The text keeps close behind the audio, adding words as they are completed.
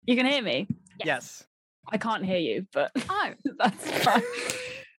You can hear me? Yes. I can't hear you, but Oh. that's fine.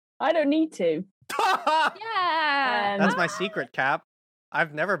 I don't need to. Yeah. That's my secret, Cap.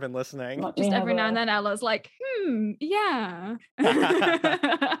 I've never been listening. Let me Just have every now a- and then Ella's like, yeah.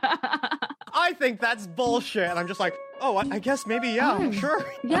 I think that's bullshit. And I'm just like, oh, I guess maybe, yeah, Oh. sure.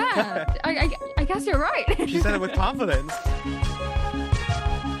 Yeah. I guess you're right. She said it with confidence.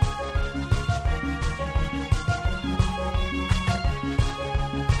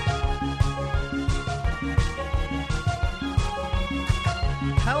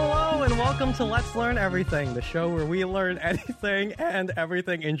 Hello and welcome to Let's Learn Everything, the show where we learn anything and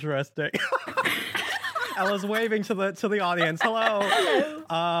everything interesting. Ella's waving to the audience. Hello.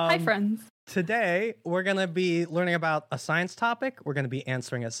 Hi, friends. Today, we're going to be learning about a science topic, we're going to be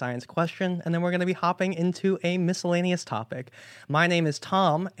answering a science question, and then we're going to be hopping into a miscellaneous topic. My name is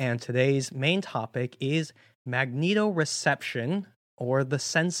Tom, and today's main topic is magnetoreception, or the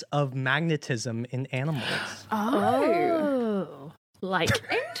sense of magnetism in animals. Oh. Like,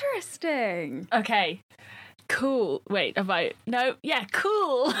 Interesting. okay, cool. Wait, have I? No, yeah,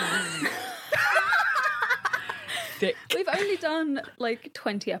 cool. Thick. We've only done like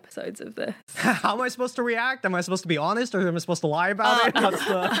 20 episodes of this. How am I supposed to react? Am I supposed to be honest, or am I supposed to lie about it? What's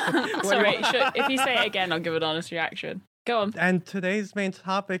the... Sorry, if you say it again, I'll give an honest reaction. Go on. And today's main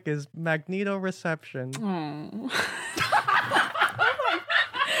topic is magnetoreception.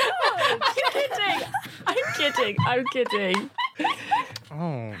 I'm kidding.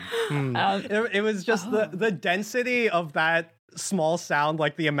 Oh. It was just the density of that small sound,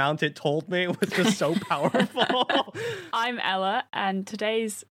 like the amount it told me, was just so powerful. I'm Ella, and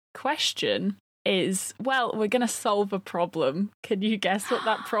today's question is, well, we're going to solve a problem. Can you guess what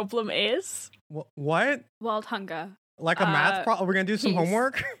that problem is? What? World hunger. Like a math problem? We're going to do some peace.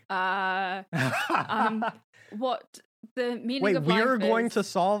 homework? What the meaning Wait, of life we're going is. to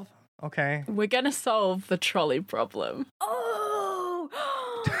solve... Okay. We're going to solve the trolley problem. Oh,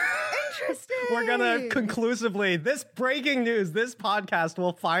 interesting. We're going to conclusively... This breaking news, this podcast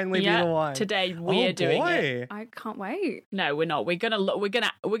will finally be the one. Today we're doing it. I can't wait. No, we're not. We're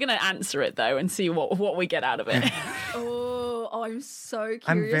gonna answer it though and see what we get out of it. Oh, I'm so curious.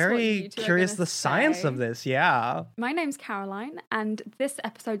 I'm what very you two are curious gonna the science say. of this, yeah. My name's Caroline, and this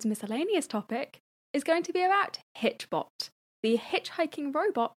episode's miscellaneous topic is going to be about Hitchbot, the hitchhiking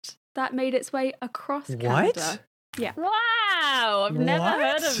robot that made its way across Canada. Yeah. Wow, I've never What?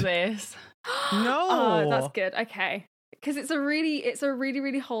 heard of this. No. Oh, that's good. Okay. Because it's a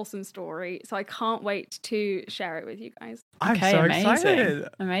really wholesome story, so I can't wait to share it with you guys. I'm Okay, so amazing. excited.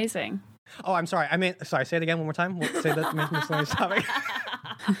 Amazing. Oh, I'm sorry. Sorry, say it again one more time. Say that miscellaneous topic.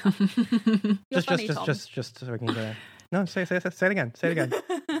 You're funny, Tom. just so we can get it. No, say it again. Say it again.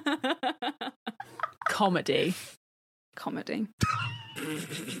 Comedy. Comedy.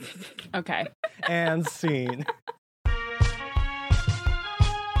 Okay. And scene.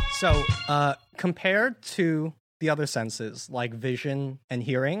 So, compared to the other senses, like vision and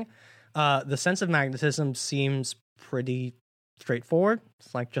hearing, the sense of magnetism seems pretty straightforward.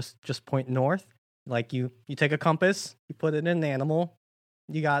 It's like just point north. Like you take a compass, you put it in an animal,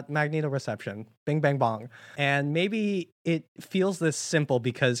 you got magnetoreception. Bing, bang, bong. And maybe it feels this simple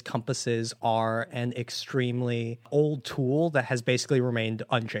because compasses are an extremely old tool that has basically remained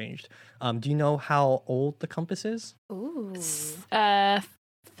unchanged. Do you know how old the compass is? Ooh.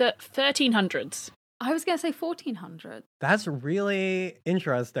 1300s. I was going to say 1400. That's really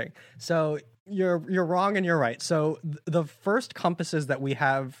interesting. So you're wrong and you're right. So the first compasses that we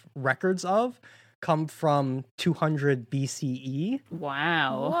have records of come from 200 BCE.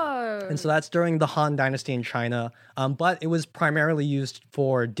 Wow. Whoa. And so that's during the Han Dynasty in China. But it was primarily used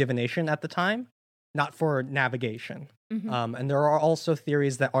for divination at the time, not for navigation. Mhm. And there are also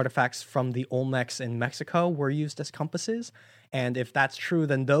theories that artifacts from the Olmecs in Mexico were used as compasses. And if that's true,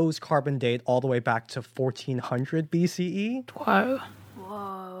 then those carbon date all the way back to 1400 BCE. Whoa.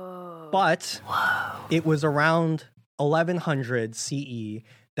 Whoa. But it was around 1100 CE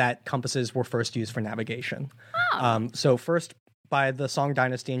that compasses were first used for navigation. So first by the Song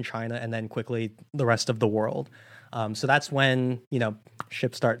Dynasty in China, and then quickly the rest of the world. So that's when,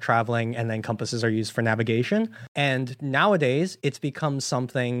 ships start traveling and then compasses are used for navigation. And nowadays, it's become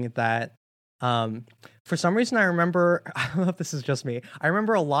something that, for some reason, I remember, I don't know if this is just me, I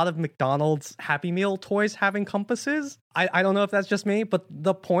remember a lot of McDonald's Happy Meal toys having compasses. I don't know if that's just me, but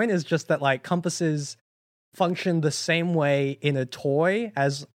the point is just that, like, compasses function the same way in a toy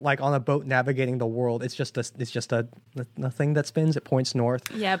as like on a boat navigating the world. It's just a thing that spins. It points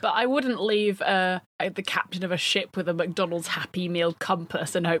north. Yeah, but I wouldn't leave the captain of a ship with a McDonald's Happy Meal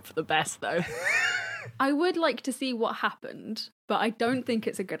compass and hope for the best, though. I would like to see what happened, but I don't think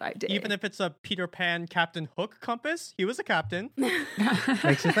it's a good idea. Even if it's a Peter Pan Captain Hook compass, he was a captain.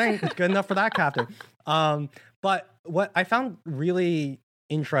 Makes you think. It's good enough for that captain. But what I found really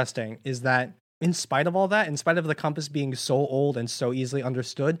interesting is that in spite of all that, in spite of the compass being so old and so easily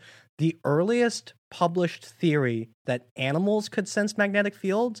understood, the earliest published theory that animals could sense magnetic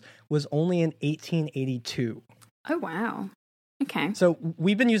fields was only in 1882. Oh, wow. Okay. So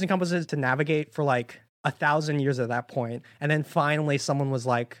we've been using compasses to navigate for like 1,000 years at that point. And then finally someone was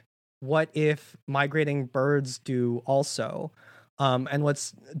like, what if migrating birds do also? And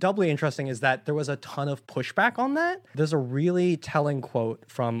what's doubly interesting is that there was a ton of pushback on that. There's a really telling quote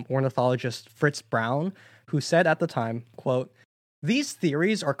from ornithologist Fritz Braun, who said at the time, quote, "These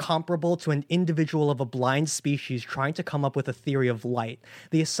theories are comparable to an individual of a blind species trying to come up with a theory of light.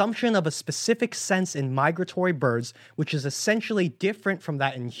 The assumption of a specific sense in migratory birds, which is essentially different from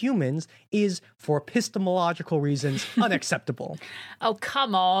that in humans, is, for epistemological reasons, unacceptable." Oh,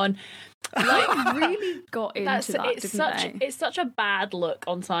 come on. Like, really got into that, didn't they? It's such a bad look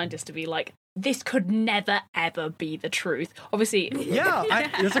on scientists to be like, this could never, ever be the truth. Obviously, yeah,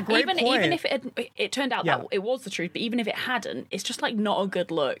 it's a great point. Even if it turned out that it was the truth, but even if it hadn't, it's just like not a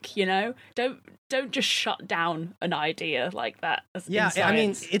good look, you know? Don't just shut down an idea like that. Yeah, I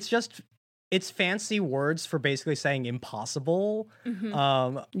mean, it's fancy words for basically saying impossible.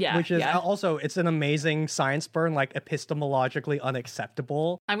 Mm-hmm. Which is also, it's an amazing science burn, like epistemologically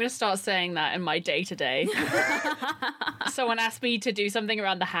unacceptable. I'm going to start saying that in my day-to-day. Someone asked me to do something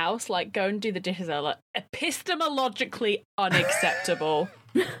around the house, like go and do the dishes. I'm like, epistemologically unacceptable.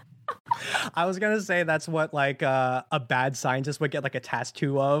 I was gonna say that's what like a bad scientist would get like a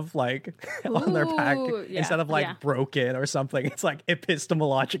tattoo of, like on their back, instead of like broken or something. It's like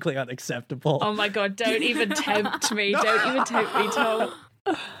epistemologically unacceptable. Oh my god! Don't even tempt me! Don't even tempt me, Tom.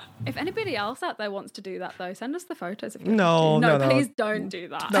 If anybody else out there wants to do that, though, send us the photos. If you no, please don't do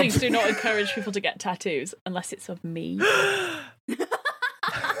that. Please do not encourage people to get tattoos unless it's of me.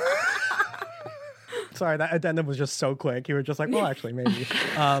 Sorry, that addendum was just so quick. You were just like, well, actually, maybe.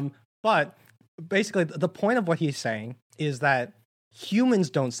 But basically, the point of what he's saying is that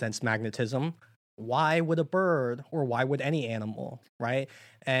humans don't sense magnetism. Why would a bird, or why would any animal, right?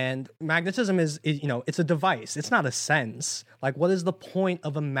 And magnetism is, you know, it's a device. It's not a sense. Like, what is the point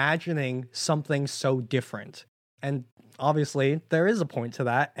of imagining something so different? And obviously, there is a point to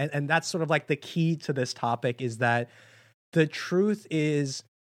that. And that's sort of like the key to this topic, is that the truth is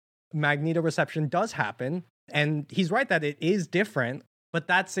magnetoreception does happen. And he's right that it is different, but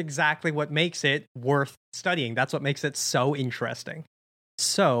that's exactly what makes it worth studying. That's what makes it so interesting.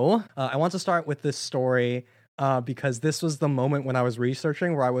 So I want to start with this story because this was the moment when I was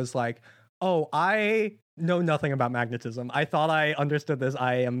researching where I was like, oh, I know nothing about magnetism. I thought I understood this.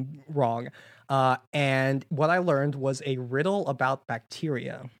 I am wrong. And what I learned was a riddle about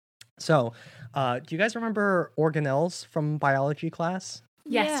bacteria. So do you guys remember organelles from biology class?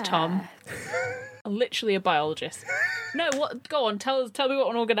 Yes, Tom. Literally a biologist. No, what? Go on, tell me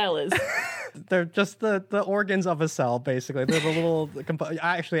what an organelle is. They're just the organs of a cell, basically. They're the little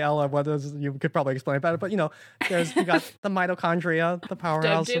actually, Ella, you could probably explain about it, but you know, you got the mitochondria, the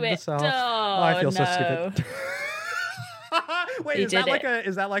powerhouse of the cell. I feel so stupid. Wait, is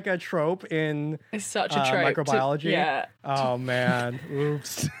that like a trope in it's such a trope microbiology? Yeah. Oh man,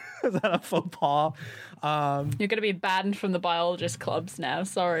 oops. Is that a faux pas? You're going to be banned from the biologist clubs now.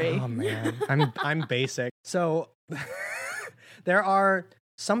 Sorry. Oh man, I'm basic. So there are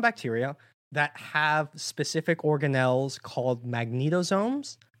some bacteria that have specific organelles called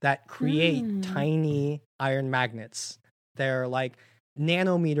magnetosomes that create tiny iron magnets. They're like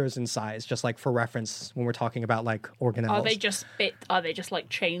nanometers in size, just like for reference when we're talking about like organelles. Are they just like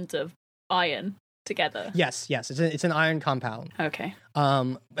chains of iron together? Yes. It's an iron compound. Okay.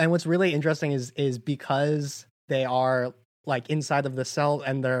 And what's really interesting is because they are like inside of the cell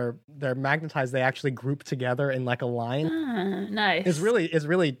and they're magnetized, they actually group together in like a line. Nice. It's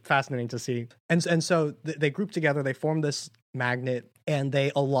really fascinating to see. And so they group together, they form this magnet, and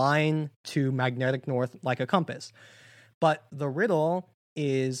they align to magnetic north like a compass. But the riddle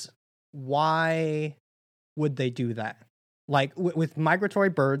is, why would they do that? Like with migratory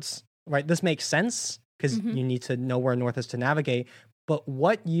birds, right? This makes sense because you need to know where north is to navigate. But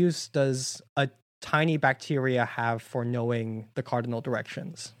what use does a tiny bacteria have for knowing the cardinal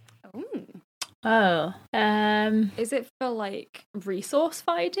directions? Is it for like resource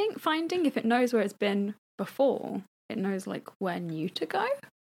finding? If it knows where it's been before, it knows like where new to go?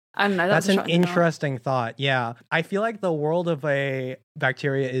 I don't know. That's an interesting thought. Yeah. I feel like the world of a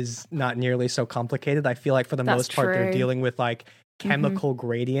bacteria is not nearly so complicated. I feel like for the most part, they're dealing with like chemical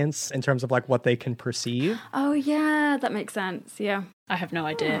gradients in terms of like what they can perceive. Oh, yeah, that makes sense. Yeah. I have no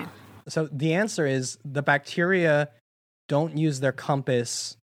idea. So the answer is the bacteria don't use their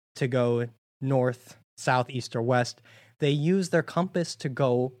compass to go north, south, east, or west. They use their compass to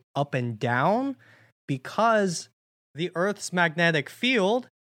go up and down because the Earth's magnetic field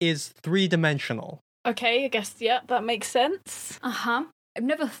is three-dimensional. Okay, I guess, yeah, that makes sense. Uh-huh. I've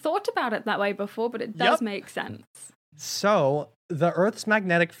never thought about it that way before, but it does make sense. So the Earth's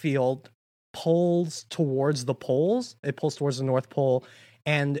magnetic field pulls towards the poles. It pulls towards the North Pole,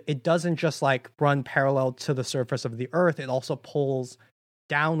 and it doesn't just like run parallel to the surface of the Earth. It also pulls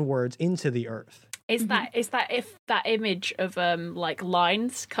downwards into the Earth. Is that if that image of like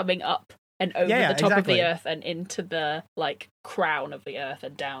lines coming up and over the top of the Earth and into the like crown of the Earth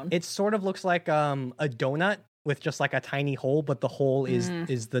and down? It sort of looks like a donut with just like a tiny hole, but the hole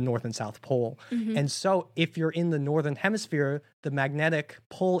is the North and South Pole. And so if you're in the Northern Hemisphere, the magnetic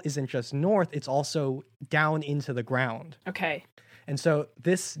pull isn't just north, it's also down into the ground. Okay. And so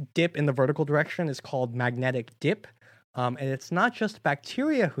this dip in the vertical direction is called magnetic dip. And it's not just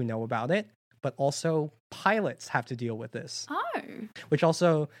bacteria who know about it, but also pilots have to deal with this. Oh. Which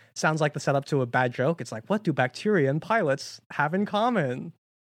also sounds like the setup to a bad joke. It's like, what do bacteria and pilots have in common?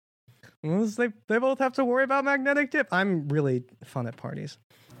 Well, they both have to worry about magnetic dip. I'm really fun at parties.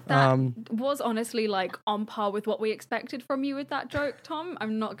 That was honestly like on par with what we expected from you with that joke, Tom.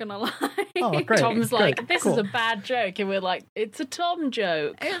 I'm not gonna lie. Oh, great. Tom's like, this Cool. is a bad joke, and we're like, it's a Tom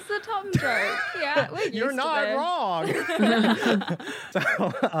joke. It's a Tom joke. Yeah, we're used You're to not this.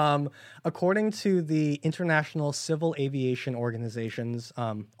 wrong. So, according to the International Civil Aviation Organization's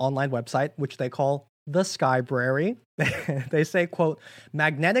online website, which they call the Skybrary, they say, quote,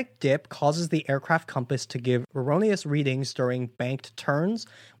 magnetic dip causes the aircraft compass to give erroneous readings during banked turns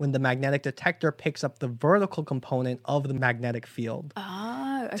when the magnetic detector picks up the vertical component of the magnetic field.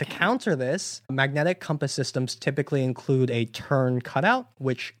 Oh, okay. To counter this, magnetic compass systems typically include a turn cutout,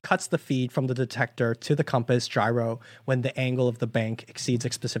 which cuts the feed from the detector to the compass gyro when the angle of the bank exceeds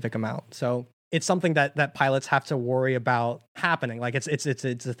a specific amount. So it's something that pilots have to worry about happening. Like it's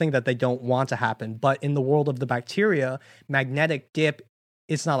a thing that they don't want to happen. But in the world of the bacteria, magnetic dip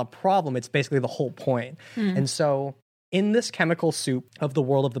is not a problem. It's basically the whole point. And so in this chemical soup of the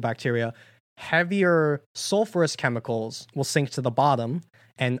world of the bacteria, heavier sulfurous chemicals will sink to the bottom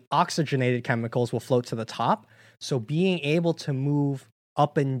and oxygenated chemicals will float to the top. So being able to move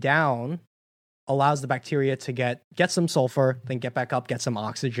up and down allows the bacteria to get some sulfur, then get back up, get some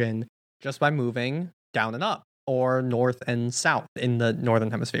oxygen, just by moving down and up, or north and south in the Northern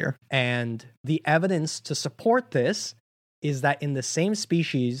Hemisphere. And the evidence to support this is that in the same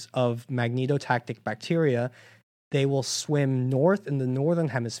species of magnetotactic bacteria, they will swim north in the Northern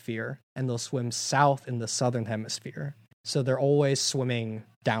Hemisphere and they'll swim south in the Southern Hemisphere. So they're always swimming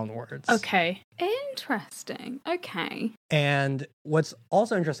downwards. Okay. Interesting. Okay. And what's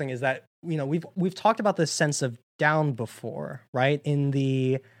also interesting is that, you know, we've talked about this sense of down before, right? In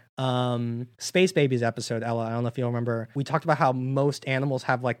the Space Babies episode, Ella, I don't know if you remember, we talked about how most animals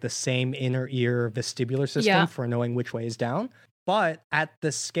have like the same inner ear vestibular system for knowing which way is down. But at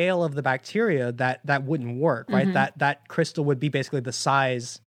the scale of the bacteria, that wouldn't work, right? That crystal would be basically the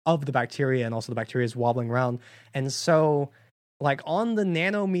size of the bacteria, and also the bacteria is wobbling around. And so, like on the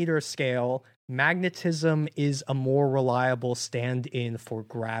nanometer scale, magnetism is a more reliable stand-in for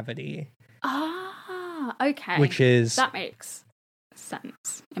gravity. Ah, okay. Which is... That makes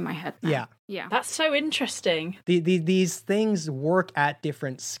sense in my head now. Yeah. That's so interesting. These things work at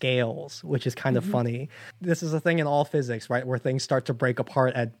different scales, which is kind of funny. This is a thing in all physics, right? Where things start to break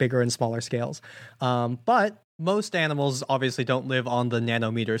apart at bigger and smaller scales. But most animals obviously don't live on the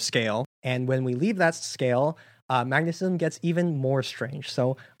nanometer scale. And when we leave that scale, magnetism gets even more strange.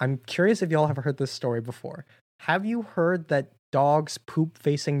 So I'm curious if y'all have heard this story before. Have you heard that dogs poop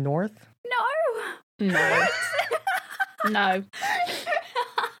facing north? No. No.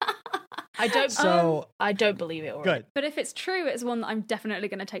 I don't believe it. Already. Good. But if it's true, it's one that I'm definitely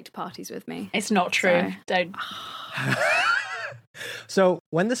going to take to parties with me. It's not true. So. Don't. So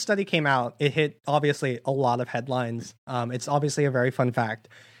when this study came out, it hit obviously a lot of headlines. It's obviously a very fun fact.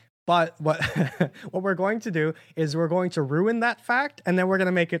 But what we're going to do is we're going to ruin that fact, and then we're going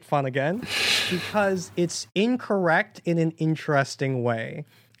to make it fun again because it's incorrect in an interesting way.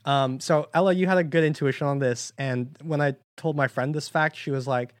 So Ella, you had a good intuition on this, and when I told my friend this fact, she was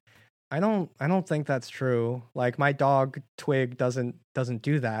like, I don't think that's true. Like my dog Twig doesn't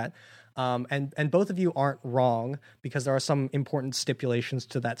do that. And both of you aren't wrong because there are some important stipulations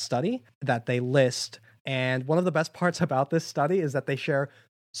to that study that they list. And one of the best parts about this study is that they share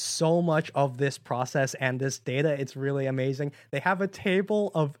so much of this process and this data. It's really amazing. They have a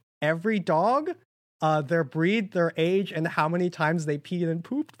table of every dog, their breed, their age, and how many times they peed and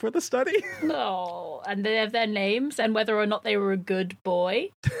pooped for the study. No, and they have their names and whether or not they were a good boy.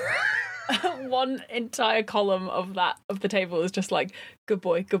 One entire column of the table is just like good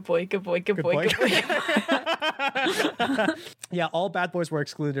boy, good boy, good boy, good boy, good boy. Yeah, all bad boys were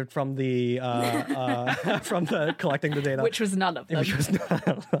excluded from the collecting the data, which was none of them. Which was none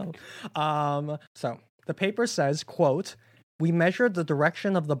of them. So the paper says, quote, "We measured the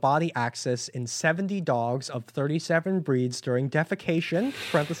direction of the body axis in 70 dogs of 37 breeds during defecation,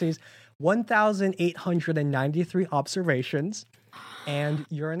 parentheses, 1,893 observations, and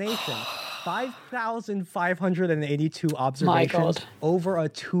urination, 5,582 observations over a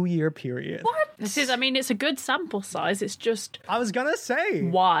 2-year period." What? It's a good sample size. It's just... I was gonna say.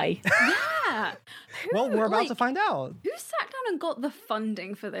 Why? Yeah. Well, we're about to find out. Who sat down and got the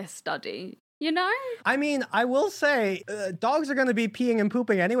funding for this study? You know? I mean, I will say, dogs are going to be peeing and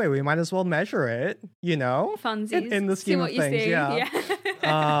pooping anyway. We might as well measure it, you know? Funsies. In the scheme of things, yeah.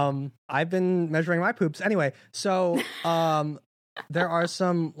 I've been measuring my poops. Anyway, so there are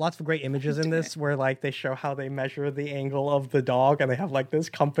lots of great images in this where like they show how they measure the angle of the dog and they have like this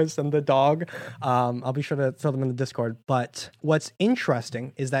compass and the dog. I'll be sure to throw them in the Discord. But what's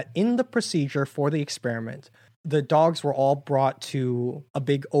interesting is that in the procedure for the experiment, the dogs were all brought to a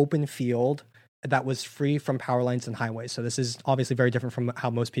big open field that was free from power lines and highways. So this is obviously very different from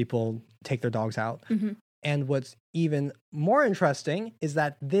how most people take their dogs out. Mm-hmm. And what's even more interesting is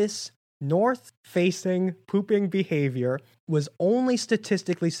that this north-facing pooping behavior was only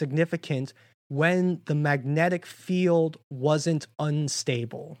statistically significant when the magnetic field wasn't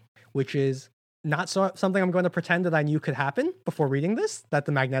unstable, which is not something I'm going to pretend that I knew could happen before reading this, that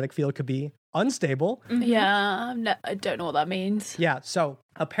the magnetic field could be unstable. Mm-hmm. Yeah, I don't know what that means. Yeah, so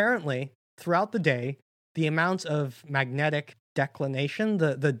apparently throughout the day, the amount of magnetic declination,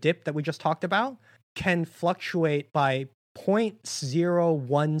 the dip that we just talked about, can fluctuate by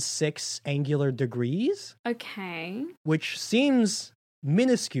 0.016 angular degrees. Okay. Which seems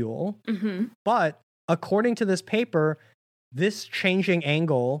minuscule, mm-hmm. but according to this paper, this changing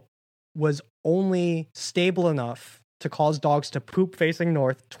angle was only stable enough to cause dogs to poop facing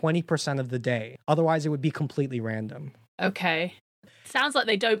north 20% of the day. Otherwise, it would be completely random. Okay. Sounds like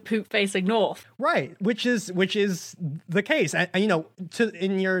they don't poop facing north. Right, which is the case. And you know,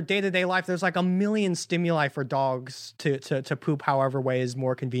 in your day-to-day life, there's like a million stimuli for dogs to poop however way is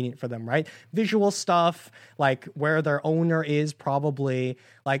more convenient for them, right? Visual stuff, like where their owner is probably,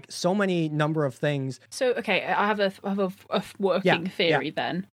 like so many number of things. So, okay, I have a working theory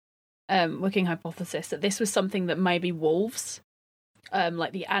then. Working hypothesis that this was something that maybe wolves,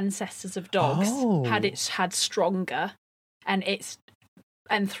 like the ancestors of dogs, had stronger, and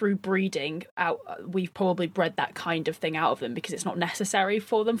through breeding we've probably bred that kind of thing out of them because it's not necessary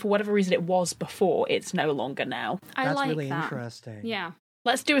for them for whatever reason it was before. It's no longer now. That's like really that. Interesting. Yeah,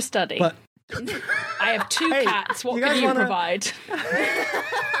 let's do a study. But I have 2 cats. What can you provide?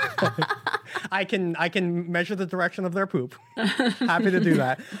 I can measure the direction of their poop. Happy to do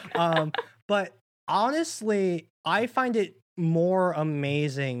that. But honestly, I find it more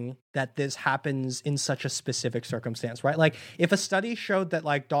amazing that this happens in such a specific circumstance, right? Like if a study showed that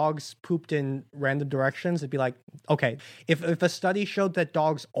like dogs pooped in random directions, it'd be like, okay. If a study showed that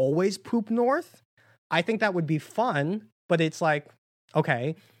dogs always poop north, I think that would be fun, but it's like,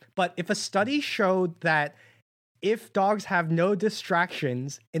 okay. But if a study showed that if dogs have no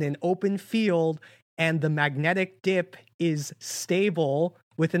distractions in an open field and the magnetic dip is stable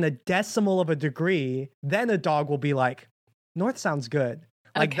within a decimal of a degree, then a dog will be like, north sounds good.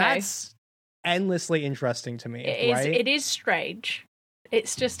 Like that's endlessly interesting to me. It is strange.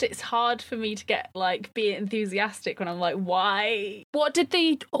 It's just, it's hard for me to be enthusiastic when I'm like, why? What did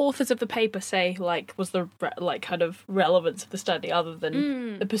the authors of the paper say, was the, kind of relevance of the study other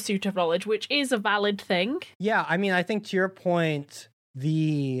than the pursuit of knowledge, which is a valid thing? Yeah, I mean, I think to your point,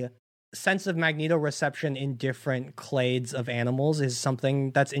 the sense of magnetoreception in different clades of animals is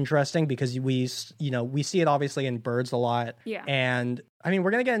something that's interesting because we see it obviously in birds a lot. Yeah. And I mean,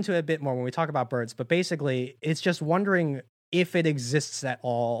 we're going to get into it a bit more when we talk about birds, but basically it's just wondering if it exists at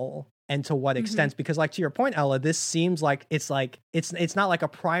all and to what extent, because like to your point, Ella, this seems like it's not like a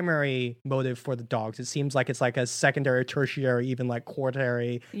primary motive for the dogs. It seems like it's like a secondary, tertiary, even like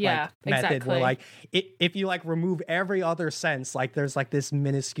quaternary method exactly. where like if you like remove every other sense, like there's like this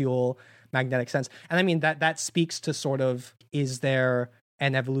minuscule magnetic sense. And I mean that speaks to sort of, is there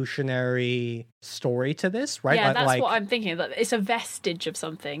an evolutionary story to this, right? Yeah, that's what I'm thinking. That it's a vestige of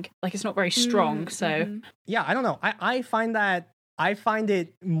something. Like it's not very strong. So yeah, I don't know. I find that I find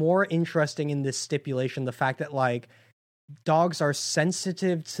it more interesting in this stipulation, the fact that like dogs are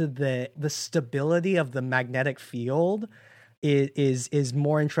sensitive to the stability of the magnetic field is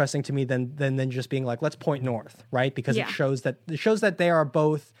more interesting to me than just being like, let's point north, right? Because it shows that they are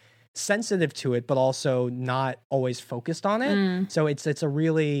both sensitive to it, but also not always focused on it. So it's a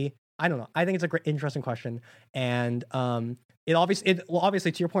really, I don't know. I think it's a great, interesting question. And it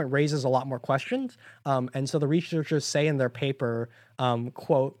obviously, to your point, raises a lot more questions. And so the researchers say in their paper,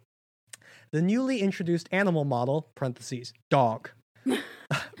 quote, the newly introduced animal model, parentheses, dog,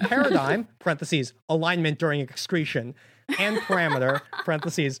 paradigm, parentheses, alignment during excretion, and parameter,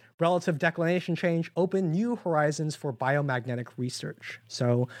 parentheses, relative declination change, open new horizons for biomagnetic research.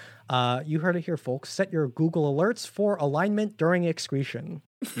 So you heard it here, folks. Set your Google alerts for alignment during excretion.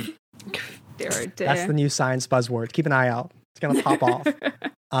 That's the new science buzzword. Keep an eye out. It's going to pop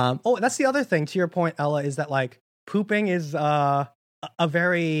off. That's the other thing, to your point, Ella, is that like pooping is a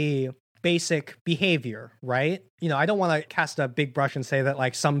very basic behavior, right? You know, I don't want to cast a big brush and say that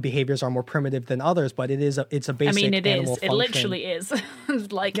like some behaviors are more primitive than others, but it's a basic animal function. It literally is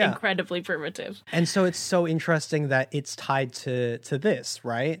like incredibly primitive. And so it's so interesting that it's tied to this,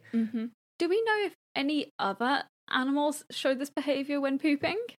 right? Mm-hmm. Do we know if any other animals show this behavior when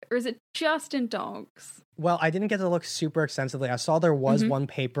pooping, or is it just in dogs? Well, I didn't get to look super extensively. I saw there was one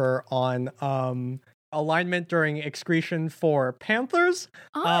paper on alignment during excretion for panthers.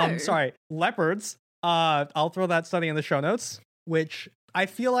 Leopards. I'll throw that study in the show notes, which I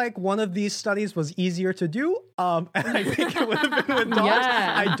feel like one of these studies was easier to do. And I think it would have been with dogs.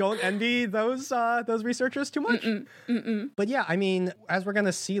 Yeah. I don't envy those researchers too much. But yeah, I mean, as we're going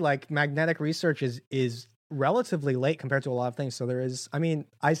to see, like magnetic research is relatively late compared to a lot of things. So there is, I mean,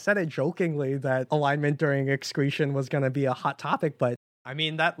 I said it jokingly that alignment during excretion was going to be a hot topic, but I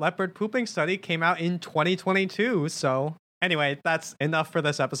mean, that leopard pooping study came out in 2022. So anyway, that's enough for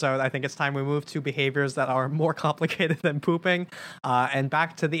this episode. I think it's time we move to behaviors that are more complicated than pooping, and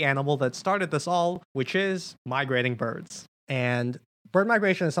back to the animal that started this all, which is migrating birds. And bird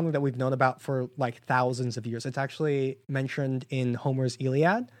migration is something that we've known about for like thousands of years. It's actually mentioned in Homer's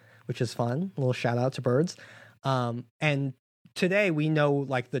Iliad, which is fun. A little shout out to birds. And today we know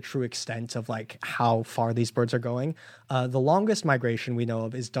like the true extent of like how far these birds are going. The longest migration we know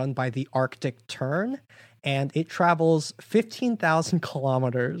of is done by the Arctic tern, and it travels 15,000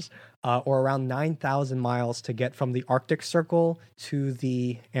 kilometers or around 9,000 miles to get from the Arctic Circle to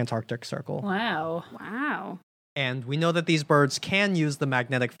the Antarctic Circle. Wow. And we know that these birds can use the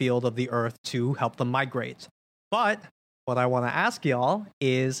magnetic field of the Earth to help them migrate. But what I want to ask y'all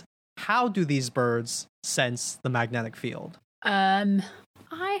is, how do these birds sense the magnetic field?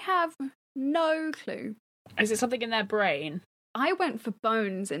 I have no clue. Is it something in their brain? I went for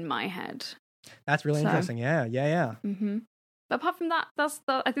bones in my head. That's really interesting. Yeah. Mm-hmm. But apart from that,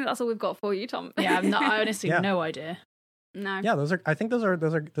 I think that's all we've got for you, Tom. Yeah, I honestly have no idea. No. Yeah, those are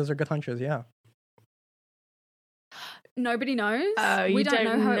good hunches. Yeah. Nobody knows. We don't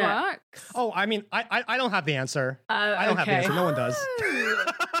know how it works. Oh, I mean, I don't have the answer. I don't have the answer. No one does.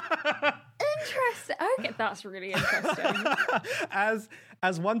 Interesting. Okay, that's really interesting.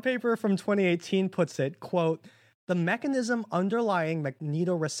 As one paper from 2018 puts it, quote, the mechanism underlying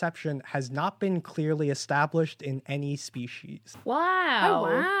magnetoreception has not been clearly established in any species. Wow. Oh,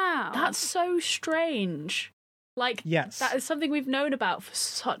 wow. That's so strange. Like, yes. That is something we've known about for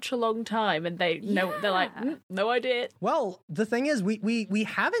such a long time, and they're like, no idea. Well, the thing is, we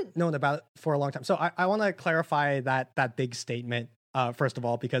haven't known about it for a long time. So I want to clarify that big statement, first of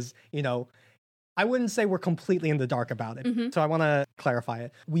all, because, you know, I wouldn't say we're completely in the dark about it. Mm-hmm. So I want to clarify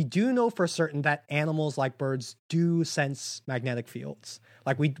it. We do know for certain that animals like birds do sense magnetic fields.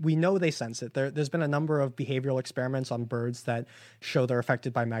 Like we know they sense it. There's been a number of behavioral experiments on birds that show they're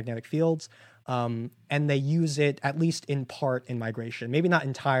affected by magnetic fields. And they use it, at least in part, in migration. Maybe not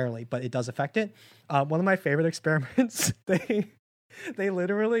entirely, but it does affect it. One of my favorite experiments, they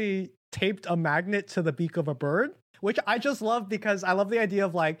literally taped a magnet to the beak of a bird, which I just love because I love the idea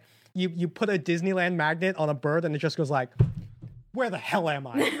of like, you put a Disneyland magnet on a bird and it just goes like, where the hell am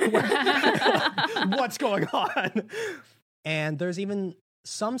I? What's going on? And there's even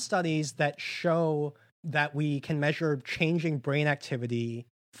some studies that show that we can measure changing brain activity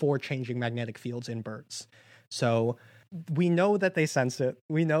for changing magnetic fields in birds. So we know that they sense it.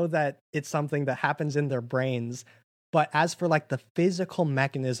 We know that it's something that happens in their brains. But as for like the physical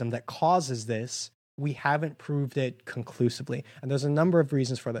mechanism that causes this, we haven't proved it conclusively. And there's a number of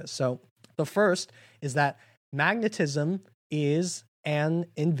reasons for this. So the first is that magnetism is an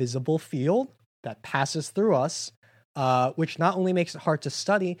invisible field that passes through us, which not only makes it hard to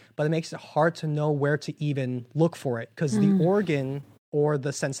study, but it makes it hard to know where to even look for it, because the organ or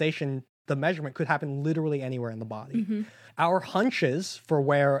the sensation, the measurement could happen literally anywhere in the body. Our hunches for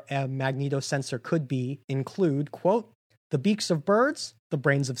where a magnetosensor could be include, quote, the beaks of birds, the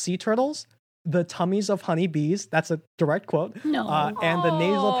brains of sea turtles, the tummies of honeybees, that's a direct quote, and the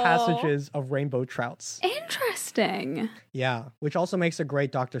nasal passages of rainbow trouts. Interesting. Yeah, which also makes a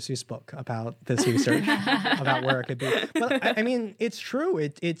great Dr. Seuss book about this research, about where it could be. But I mean, it's true.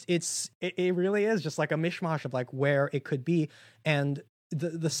 It really is just like a mishmash of like where it could be. And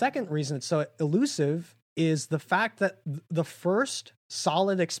the second reason it's so elusive is the fact that the first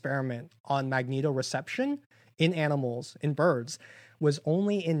solid experiment on magnetoreception in animals, in birds, was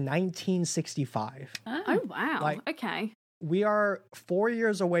only in 1965. Oh wow. Like, okay. We are 4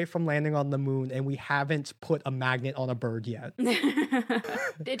 years away from landing on the moon, and we haven't put a magnet on a bird yet.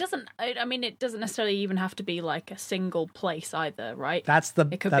 It doesn't necessarily even have to be like a single place either, right?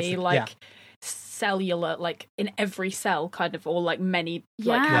 It could be like cellular, like in every cell kind of, or like many,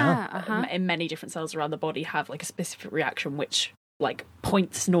 in many different cells around the body have like a specific reaction which like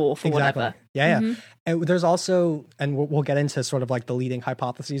points north or whatever. Yeah. And there's also, and we'll get into sort of like the leading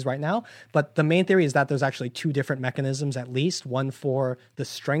hypotheses right now, but the main theory is that there's actually two different mechanisms at least, one for the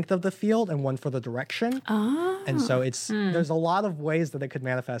strength of the field and one for the direction. And so there's a lot of ways that it could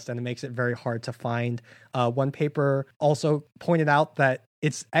manifest, and it makes it very hard to find. One paper also pointed out that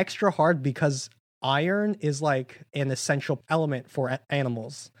it's extra hard because iron is like an essential element for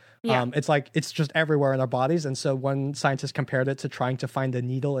animals. It's like, it's just everywhere in our bodies. And so one scientist compared it to trying to find a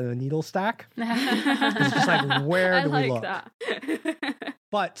needle in a needle stack. It's just like, where do we look? That.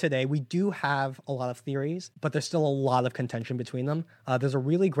 But today we do have a lot of theories, but there's still a lot of contention between them. There's a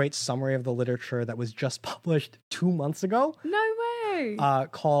really great summary of the literature that was just published 2 months ago. No way.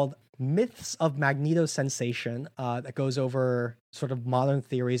 Called Myths of Magnetosensation, that goes over sort of modern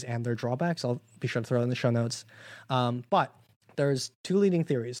theories and their drawbacks. I'll be sure to throw it in the show notes. But there's two leading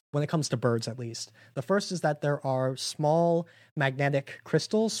theories when it comes to birds, at least. The first is that there are small magnetic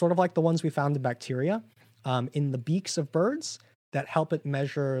crystals, sort of like the ones we found in bacteria, in the beaks of birds that help it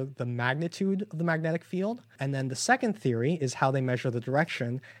measure the magnitude of the magnetic field. And then the second theory is how they measure the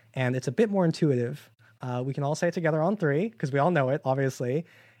direction, and it's a bit more intuitive. We can all say it together on three, because we all know it, obviously.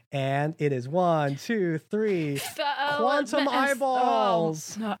 And it is 1, 2, 3. Quantum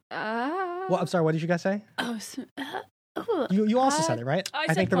eyeballs. Well, I'm sorry. What did you guys say? You also said it, right?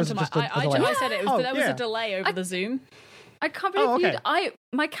 I think there was just a delay. I said it. There was a delay over the Zoom. I can't believe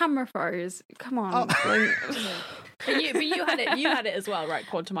my camera froze. Come on. But you had it. You had it as well, right?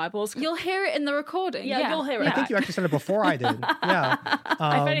 Quantum eyeballs. You'll hear it in the recording. Yeah, you'll hear it. I think you actually said it before I did. Yeah.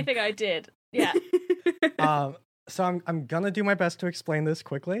 If anything, I did. Yeah. So I'm gonna do my best to explain this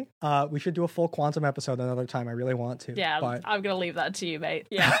quickly. We should do a full quantum episode another time. I really want to. Yeah, but... I'm gonna leave that to you, mate.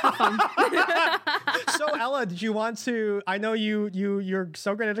 Yeah. So Ella, did you want to? I know you're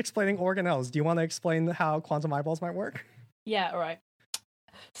so good at explaining organelles. Do you want to explain how quantum eyeballs might work? Yeah. All right.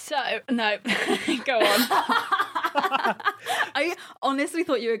 So no, go on. I honestly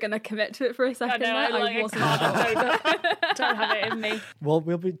thought you were going to commit to it for a second. I wasn't. Don't have it in me. Well,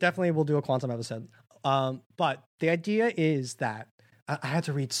 we'll do a quantum episode. But the idea is that I had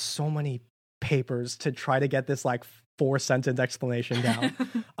to read so many papers to try to get this like 4-sentence explanation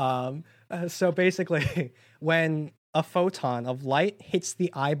down. So basically, when a photon of light hits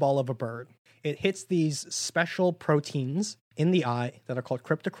the eyeball of a bird, it hits these special proteins in the eye that are called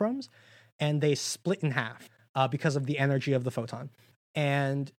cryptochromes, and they split in half because of the energy of the photon.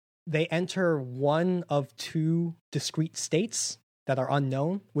 And they enter one of two discrete states that are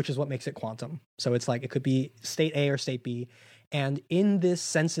unknown, which is what makes it quantum. So it's like it could be state A or state B. And in this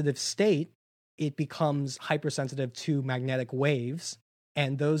sensitive state, it becomes hypersensitive to magnetic waves.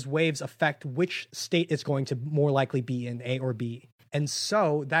 And those waves affect which state it's going to more likely be in, A or B. And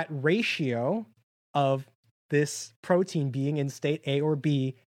so that ratio of this protein being in state A or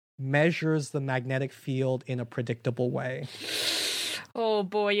B measures the magnetic field in a predictable way. Oh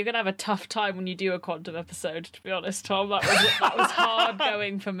boy, you're going to have a tough time when you do a quantum episode, to be honest, Tom. That was hard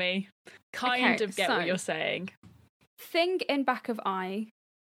going for me. Kind of get what you're saying. Thing in back of eye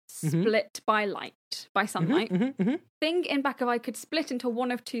split by light, by sunlight. Thing in back of eye could split into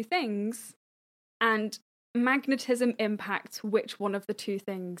one of two things, and magnetism impacts which one of the two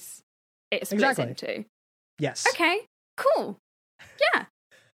things it splits into. Yes. Okay, cool. Yeah.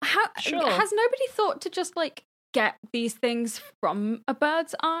 Has nobody thought to just like get these things from a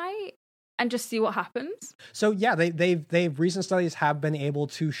bird's eye and just see what happens? So yeah, they've recent studies have been able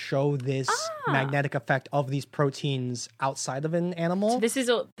to show this magnetic effect of these proteins outside of an animal. So this is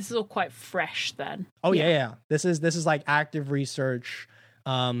all quite fresh then. Oh yeah. This is like active research.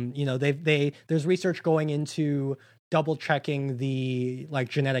 There's research going into double checking the like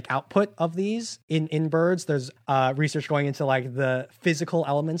genetic output of these in birds. There's research going into like the physical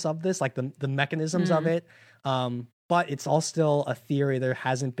elements of this, like the mechanisms of it. But it's all still a theory. There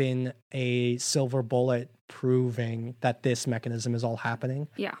hasn't been a silver bullet proving that this mechanism is all happening.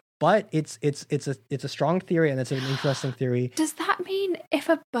 Yeah. But it's a strong theory, and it's an interesting theory. Does that mean if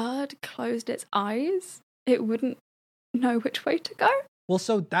a bird closed its eyes, it wouldn't know which way to go? Well,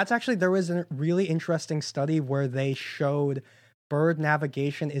 so that's actually, there was a really interesting study where they showed bird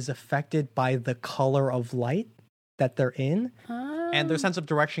navigation is affected by the color of light that they're in. And their sense of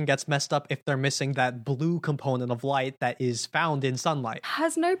direction gets messed up if they're missing that blue component of light that is found in sunlight.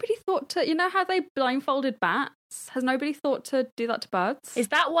 Has nobody thought to, you know how they blindfolded bats? Has nobody thought to do that to birds? Is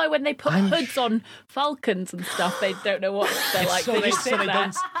that why when they put hoods on falcons and stuff, they don't know what they're like? So they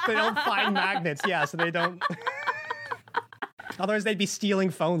don't find magnets. Yeah, so they don't. Otherwise, they'd be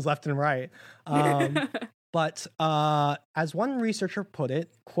stealing phones left and right. But as one researcher put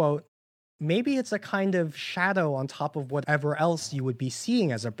it, quote, maybe it's a kind of shadow on top of whatever else you would be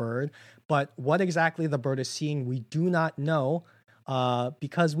seeing as a bird, but what exactly the bird is seeing, we do not know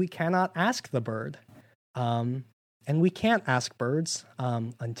because we cannot ask the bird. And we can't ask birds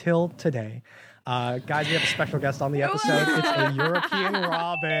until today. Guys, we have a special guest on the episode. It's a European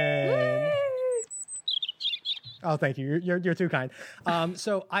robin. Oh, thank you. You're too kind.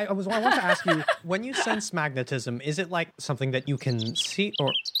 So I want to ask you, when you sense magnetism, is it like something that you can see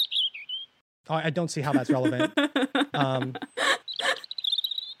or... Oh, I don't see how that's relevant.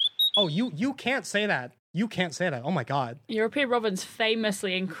 You can't say that. You can't say that. Oh my God. European robin's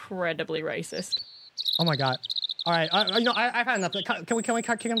famously incredibly racist. Oh my God. All right. I've had enough. Can we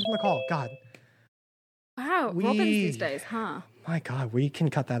kick him from the call? God. Wow. Robins these days, huh? My God, we can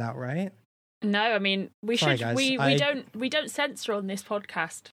cut that out, right? No, I mean we Sorry, should. Guys. We don't censor on this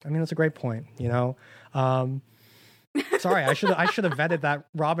podcast. I mean, that's a great point. Sorry, I should have vetted that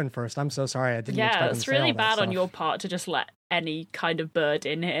robin first. I'm so sorry. I didn't. Yeah, expect it's really bad on your part to just let any kind of bird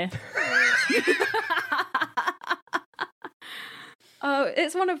in here. Oh,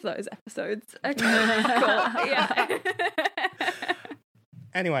 it's one of those episodes. Okay, cool. Yeah.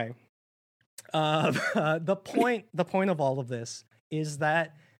 Anyway, the point of all of this is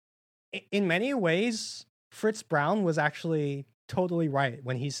that in many ways, Fritz Braun was actually totally right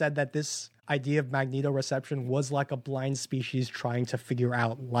when he said that this idea of magnetoreception was like a blind species trying to figure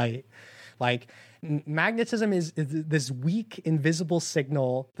out light. Like, magnetism is this weak, invisible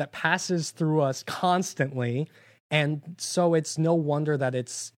signal that passes through us constantly, and so it's no wonder that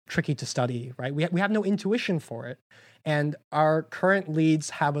it's tricky to study, right? We have no intuition for it. And our current leads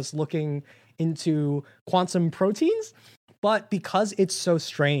have us looking into quantum proteins, but because it's so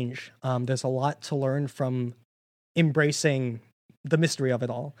strange, there's a lot to learn from embracing the mystery of it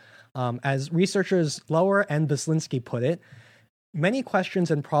all. As researchers Lower and Bislinski put it, many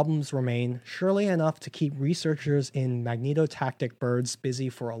questions and problems remain, surely enough to keep researchers in magnetotactic birds busy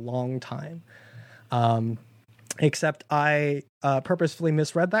for a long time. Except I purposefully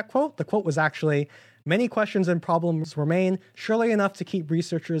misread that quote. The quote was actually, many questions and problems remain, surely enough to keep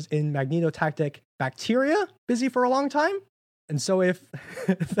researchers in magnetotactic bacteria busy for a long time. And so if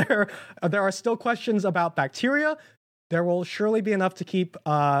there are still questions about bacteria, there will surely be enough to keep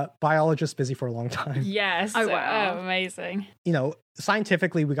biologists busy for a long time. Yes. Oh, wow. Oh, amazing.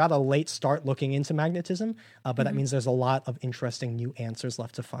 Scientifically, we got a late start looking into magnetism, but that means there's a lot of interesting new answers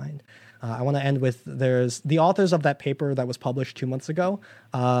left to find. I want to end with, there's the authors of that paper that was published 2 months ago,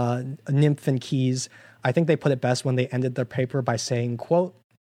 Nymph and Keys. I think they put it best when they ended their paper by saying, quote,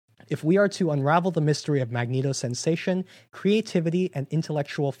 if we are to unravel the mystery of magnetosensation, creativity and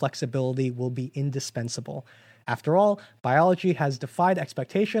intellectual flexibility will be indispensable. After all, biology has defied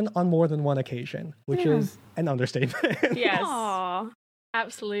expectation on more than one occasion, which is an understatement. Yes. Aww.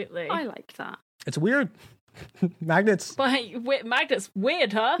 Absolutely. I like that. It's weird. Magnets. Magnets,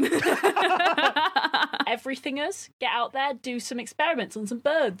 weird, huh? Everythingers, get out there, do some experiments on some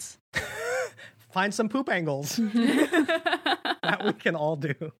birds. Find some poop angles. That we can all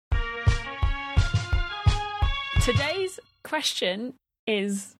do. Today's question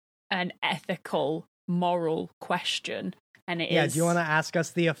is an ethical, moral question, and it is. Yeah, do you want to ask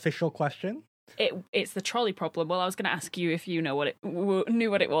us the official question? It's the trolley problem. Well, I was going to ask you if you knew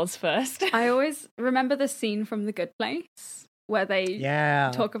what it was first. I always remember the scene from The Good Place where they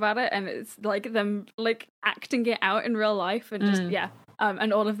talk about it, and it's like them like acting it out in real life, and just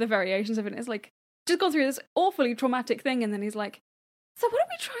and all of the variations of it. It's like, just gone through this awfully traumatic thing, and then he's like, so why don't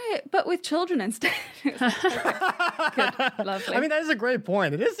we try it, but with children instead? Good, lovely. I mean, that is a great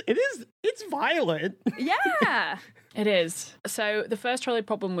point. It's violent. Yeah. It is. So the first trolley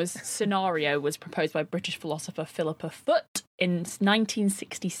problem scenario was proposed by British philosopher Philippa Foot in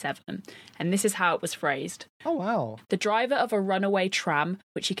 1967. And this is how it was phrased. Oh, wow. The driver of a runaway tram,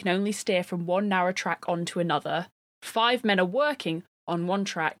 which he can only steer from one narrow track onto another. 5 men are working on one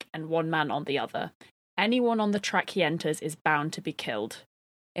track and 1 man on the other. Anyone on the track he enters is bound to be killed.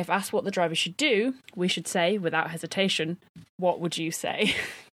 If asked what the driver should do, we should say, without hesitation, what would you say?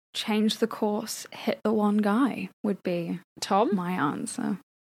 Change the course, hit the one guy would be Tom? my answer.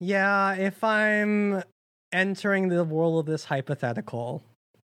 Yeah, if I'm entering the world of this hypothetical,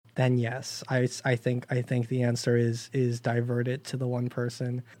 then yes, I think the answer is diverted to the one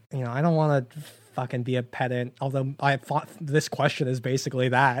person. You know, I don't want to fucking be a pedant, although I thought this question is basically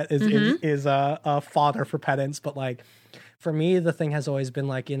that is a fodder for pedants. But like, for me, the thing has always been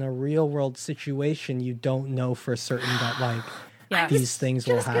like, in a real world situation, you don't know for certain that like these things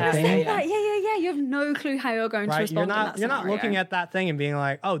will happen. Yeah. You have no clue how you're going to respond. You're not looking at that thing and being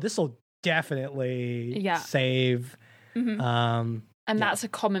like, oh, this will definitely save. And that's a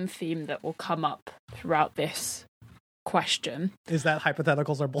common theme that will come up throughout this question. Is that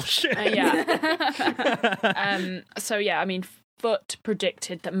hypotheticals are bullshit? So yeah, I mean, Foot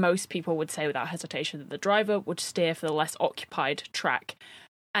predicted that most people would say without hesitation that the driver would steer for the less occupied track.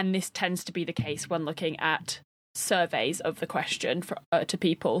 And this tends to be the case when looking at surveys of the question to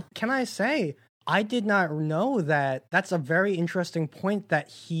people. Can I say, I did not know that. That's a very interesting point, that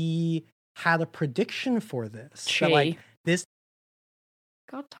he had a prediction for this. That, like, this.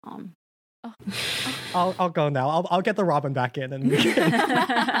 God, Tom. I'll go now. I'll get the Robin back in, and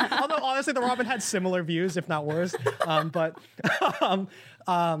although honestly the Robin had similar views, if not worse. But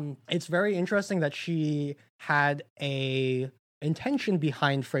it's very interesting that she had a intention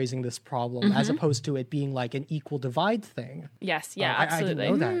behind phrasing this problem, as opposed to it being like an equal divide thing. Yes, absolutely.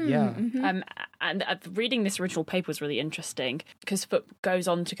 I didn't know that. Yeah. And reading this original paper was really interesting because Foot goes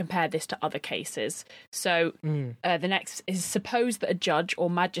on to compare this to other cases. So the next is, suppose that a judge or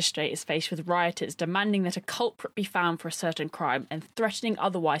magistrate is faced with rioters demanding that a culprit be found for a certain crime and threatening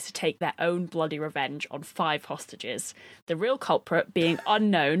otherwise to take their own bloody revenge on 5 hostages. The real culprit being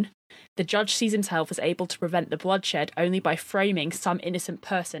unknown, the judge sees himself as able to prevent the bloodshed only by framing some innocent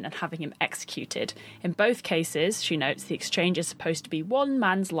person and having him executed. In both cases, she notes, the exchange is supposed to be one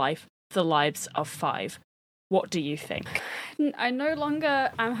man's life for the lives of 5. What do you think? I no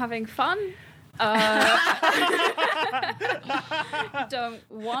longer am having fun. Don't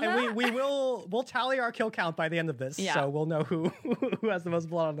wanna. And we'll tally our kill count by the end of this, so we'll know who has the most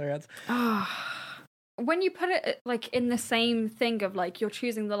blood on their hands. When you put it like in the same thing of like you're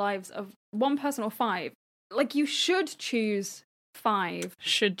choosing the lives of 1 person or 5, like you should choose 5.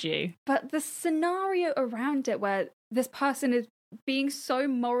 Should you? But the scenario around it where this person is being so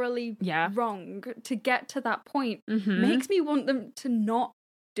morally wrong to get to that point makes me want them to not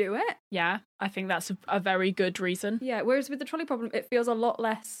do it. Yeah, I think that's a very good reason. Yeah, whereas with the trolley problem, it feels a lot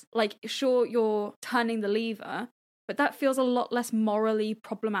less like, sure, you're turning the lever, but that feels a lot less morally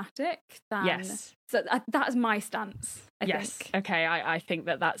problematic than... Yes. So that is my stance, I think. Okay, I think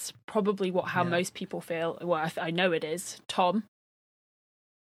that's probably how most people feel. Well, I know it is. Tom?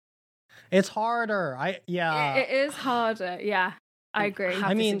 It's harder. It is harder, yeah. I agree.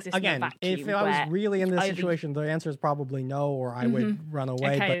 I mean, again, if I was really in this situation, the answer is probably no, or I would run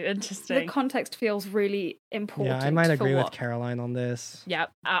away. Okay, but interesting. The context feels really important. Yeah, I might agree with Caroline on this. Yeah,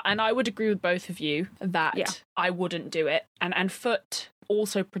 and I would agree with both of you that I wouldn't do it. And Foot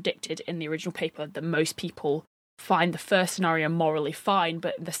also predicted in the original paper that most people find the first scenario morally fine,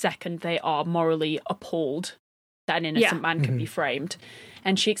 but the second they are morally appalled that an innocent man can be framed.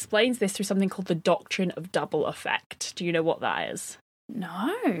 And she explains this through something called the doctrine of double effect. Do you know what that is?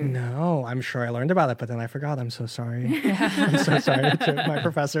 No, I'm sure I learned about it, but then I forgot. I'm so sorry. I'm so sorry to my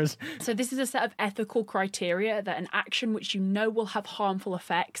professors. So this is a set of ethical criteria that an action which you know will have harmful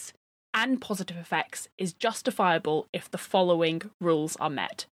effects and positive effects is justifiable if the following rules are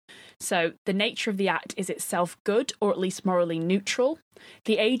met. So the nature of the act is itself good or at least morally neutral.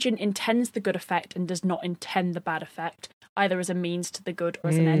 The agent intends the good effect and does not intend the bad effect, either as a means to the good or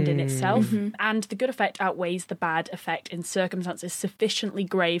as an end in itself. And the good effect outweighs the bad effect in circumstances sufficiently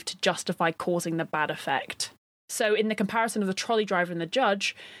grave to justify causing the bad effect. So in the comparison of the trolley driver and the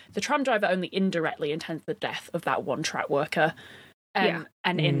judge, the tram driver only indirectly intends the death of that one track worker. And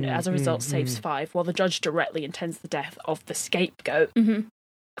as a result saves 5, while the judge directly intends the death of the scapegoat.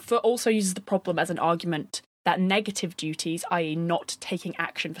 Foot also uses the problem as an argument that negative duties, i.e. not taking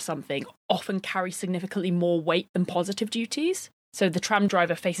action for something, often carry significantly more weight than positive duties. So the tram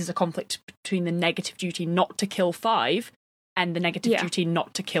driver faces a conflict between the negative duty not to kill 5 and the negative duty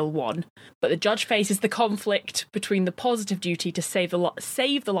not to kill 1. But the judge faces the conflict between the positive duty to save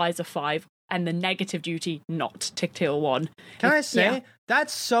the lives of 5 and the negative duty not to kill 1. Can I say,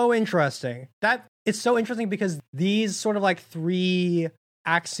 that's so interesting. It's so interesting because these sort of like 3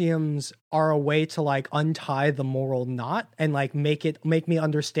 axioms are a way to like untie the moral knot and like make me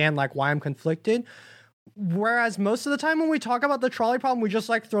understand like why I'm conflicted. Whereas most of the time when we talk about the trolley problem, we just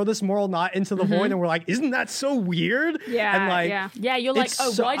like throw this moral knot into the void and we're like, isn't that so weird? Yeah. And like, you're like,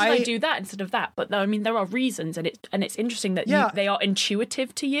 why did I do that instead of that? But I mean, there are reasons, and it's interesting that they are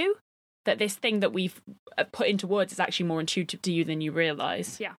intuitive to you. That this thing that we've put into words is actually more intuitive to you than you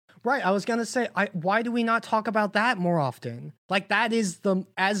realize. Yeah. Right. I was going to say, why do we not talk about that more often? Like, that is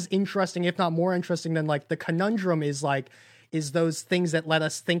as interesting, if not more interesting than like the conundrum is those things that let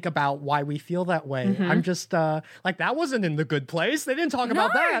us think about why we feel that way. I'm just like, that wasn't in The Good Place. They didn't talk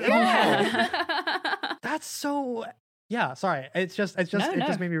about that at all. That's so, sorry. It just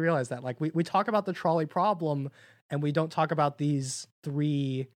made me realize that like we talk about the trolley problem and we don't talk about these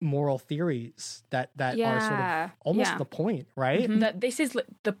 3 moral theories that are sort of almost the point, right? That this is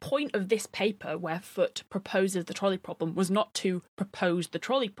the point of this paper where Foote proposes the trolley problem was not to propose the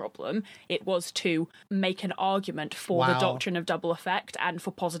trolley problem. It was to make an argument for the doctrine of double effect and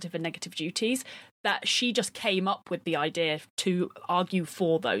for positive and negative duties. That she just came up with the idea to argue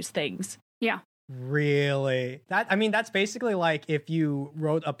for those things. Yeah. Really? That's basically like if you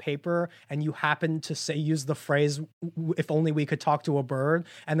wrote a paper and you happened to use the phrase, if only we could talk to a bird,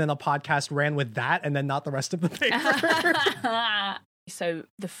 and then a podcast ran with that and then not the rest of the paper. So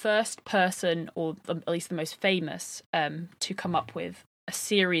the first person, or at least the most famous, to come up with a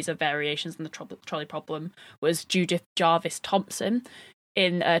series of variations on the trolley problem was Judith Jarvis Thomson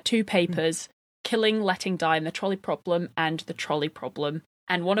in 2 papers, Killing, Letting Die and the Trolley Problem and the Trolley Problem.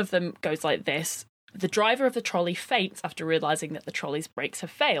 And one of them goes like this. The driver of the trolley faints after realising that the trolley's brakes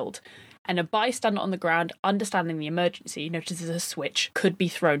have failed, and a bystander on the ground, understanding the emergency, notices a switch could be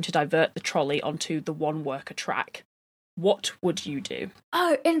thrown to divert the trolley onto the one-worker track. What would you do?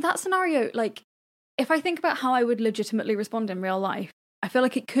 Oh, in that scenario, like, if I think about how I would legitimately respond in real life, I feel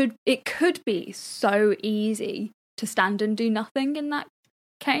like it could be so easy to stand and do nothing in that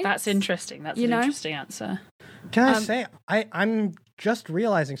case. That's interesting. That's an interesting answer. Can I say, I'm just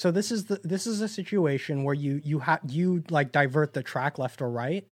realizing, so this is a situation where you like divert the track left or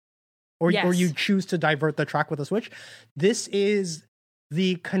right, or you choose to divert the track with a switch. This is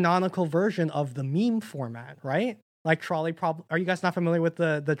the canonical version of the meme format, right? Like trolley problem. Are you guys not familiar with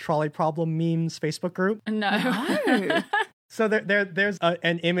the trolley problem memes Facebook group? No. So there's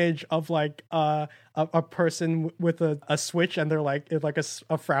an image of like a person with a switch, and they're like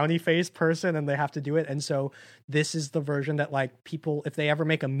a frowny face person, and they have to do it. And so this is the version that like people, if they ever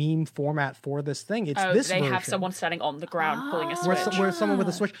make a meme format for this thing, it's this version. They have someone standing on the ground pulling a switch. Where someone with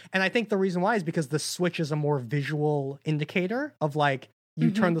a switch. And I think the reason why is because the switch is a more visual indicator of like,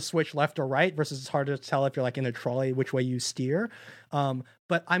 you turn the switch left or right versus it's harder to tell if you're like in a trolley which way you steer.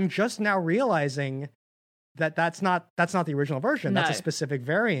 But I'm just now realizing that's not the original version. No. That's a specific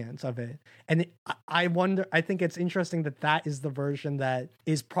variant of it. And I think it's interesting that is the version that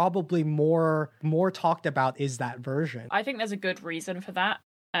is probably more talked about, is that version. I think there's a good reason for that,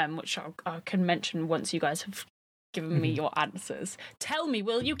 which I can mention once you guys have given me your answers. Tell me,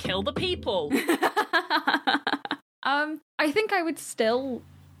 will you kill the people? I think I would still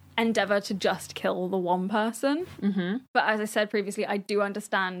endeavour to just kill the one person. But as I said previously, I do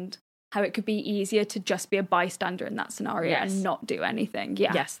understand how it could be easier to just be a bystander in that scenario and not do anything.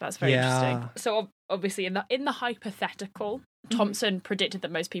 Yeah. Yes, that's very interesting. So obviously in the hypothetical, Thomson predicted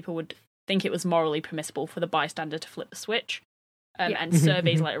that most people would think it was morally permissible for the bystander to flip the switch. And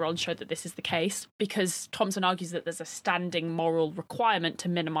surveys later on showed that this is the case, because Thomson argues that there's a standing moral requirement to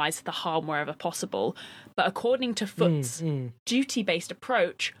minimise the harm wherever possible. But according to Foote's duty-based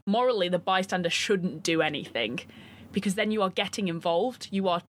approach, morally the bystander shouldn't do anything, because then you are getting involved. You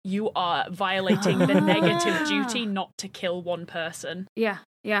are violating the negative duty not to kill one person. Yeah.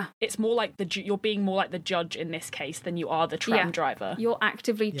 It's more like you're being more like the judge in this case than you are the tram driver. You're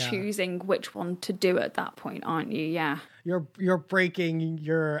actively choosing which one to do at that point, aren't you? Yeah. You're breaking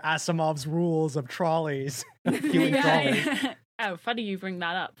your Asimov's rules of trolleys. Trolleys. Oh, funny you bring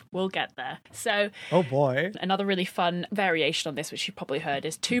that up. We'll get there. So, oh boy. Another really fun variation on this, which you've probably heard,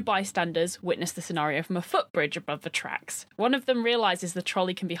 is two bystanders witness the scenario from a footbridge above the tracks. One of them realizes the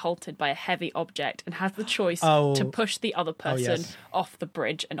trolley can be halted by a heavy object and has the choice to push the other person off the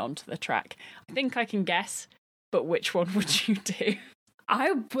bridge and onto the track. I think I can guess, but which one would you do?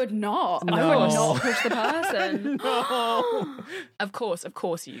 I would not. No. I would not push the person. No. Of course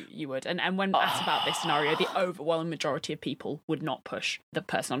you would. And when asked about this scenario, the overwhelming majority of people would not push the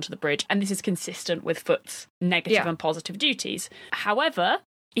person onto the bridge. And this is consistent with Foot's negative and positive duties. However,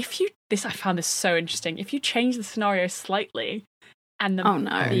 I found this so interesting. If you change the scenario slightly and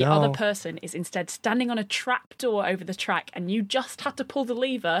the other person is instead standing on a trapdoor over the track and you just had to pull the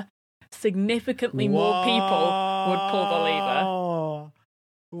lever, significantly more people would pull the lever.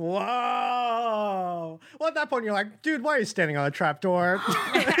 Whoa! Well, at that point, you're like, dude, why are you standing on a trapdoor?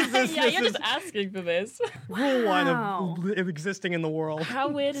 You're just asking for this. Rule one of existing in the world. How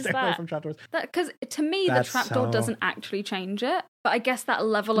weird is Stay that? away from trapdoors. Because to me, the trapdoor doesn't actually change it. But I guess that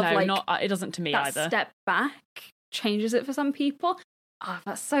level of it doesn't to me that either. Step back changes it for some people. Oh,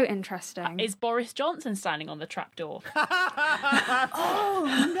 that's so interesting. Is Boris Johnson standing on the trapdoor?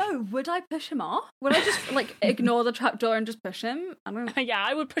 Oh, no. Would I push him off? Would I just, ignore the trapdoor and just push him? I don't know. Yeah,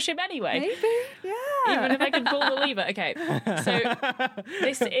 I would push him anyway. Maybe, yeah. Even if I could pull the lever. Okay, so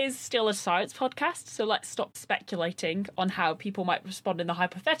this is still a science podcast, so let's stop speculating on how people might respond in the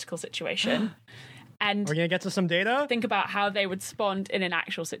hypothetical situation. And we're going to get to some data? Think about how they would respond in an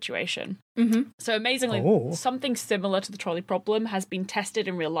actual situation. Mm-hmm. So amazingly, something similar to the trolley problem has been tested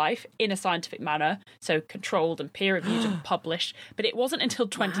in real life in a scientific manner, so controlled and peer-reviewed and published, but it wasn't until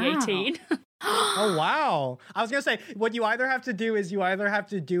 2018. Wow. Oh, wow. I was going to say, what you either have to do is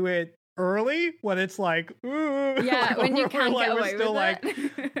do it early when it's like, ooh. Yeah, when you can't get away with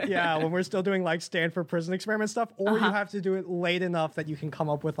it. Yeah, when we're still doing Stanford prison experiment stuff, or you have to do it late enough that you can come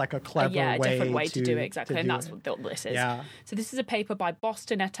up with a clever different way to do it, exactly. And that's what this is. Yeah. So this is a paper by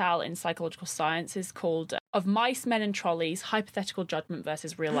Boston et al. In Psychological Sciences called Of Mice, Men and Trolleys, Hypothetical Judgment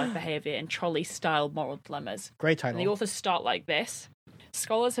versus Real-Life Behavior in Trolley-Style Moral Dilemmas. Great title. And the authors start like this.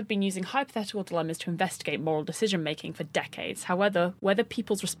 Scholars have been using hypothetical dilemmas to investigate moral decision-making for decades. However, whether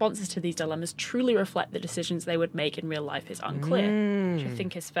people's responses to these dilemmas truly reflect the decisions they would make in real life is unclear, which I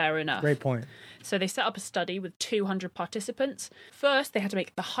think is fair enough. Great point. So they set up a study with 200 participants. First, they had to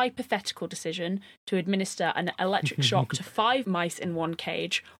make the hypothetical decision to administer an electric shock to 5 mice in one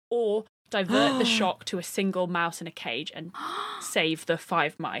cage, or divert the shock to a single mouse in a cage and save the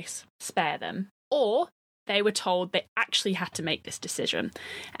 5 mice, spare them. Or they were told they actually had to make this decision,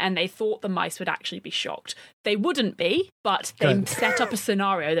 and they thought the mice would actually be shocked. They wouldn't be, but they set up a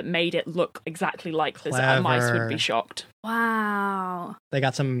scenario that made it look exactly like this. Mice would be shocked. Wow. They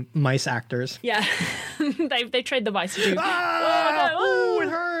got some mice actors. Yeah. they trained the mice to do... Oh, it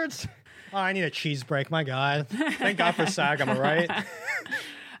hurts! Oh, I need a cheese break, my God. Thank God for SAG, am I right?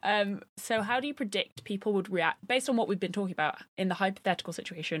 So how do you predict people would react based on what we've been talking about in the hypothetical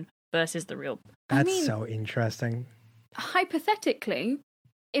situation versus the real? That's so interesting. Hypothetically,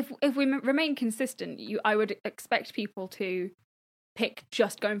 if we remain consistent, I would expect people to pick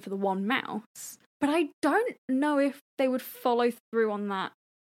just going for the one mouse. But I don't know if they would follow through on that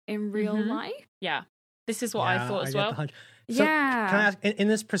in real life. Yeah. This is what I thought as well. So, can I ask, in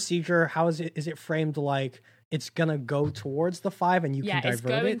this procedure, how is it framed like it's going to go towards the 5 and you can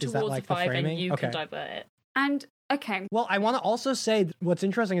divert it? Is that like the framing? And you can divert it. And okay. Well, I want to also say what's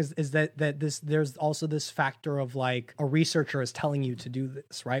interesting is that there's also this factor of a researcher is telling you to do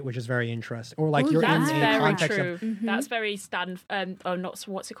this, right? Which is very interesting. Or you're in a context true. of That's very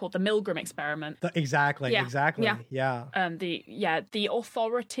what's it called? The Milgram experiment. Exactly. Yeah. The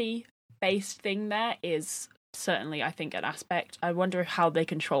authority based thing there is certainly, I think, an aspect. I wonder how they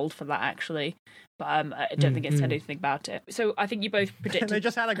controlled for that, actually. But I don't think it said anything about it. So I think you both predicted... They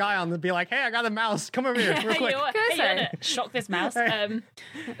just had a guy on to be like, hey, I got a mouse. Come over here real quick. Shock this mouse.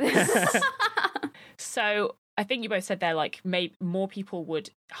 So I think you both said there, maybe more people would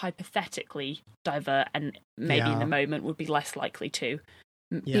hypothetically divert and maybe in the moment would be less likely to.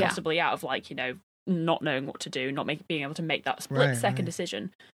 Possibly out of, not knowing what to do, not being able to make that split-second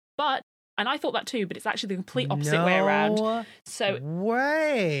decision. But... And I thought that too, but it's actually the complete opposite way around. So,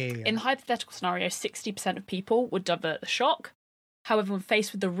 in the hypothetical scenario, 60% of people would divert the shock. However, when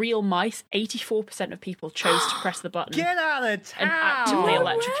faced with the real mice, 84% of people chose to press the button. Get out of town! And actively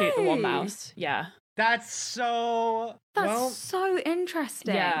electrocute the one mouse. Yeah. That's so... That's so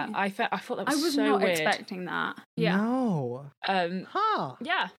interesting. Yeah, I thought that was so weird. I was not expecting that. Yeah. No.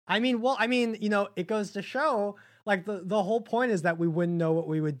 Yeah. I mean, it goes to show... the whole point is that we wouldn't know what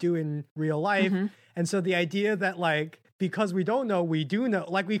we would do in real life. And so the idea that because we don't know, we do know.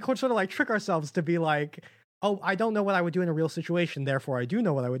 Like, we could sort of like trick ourselves to be like, oh, I don't know what I would do in a real situation, therefore I do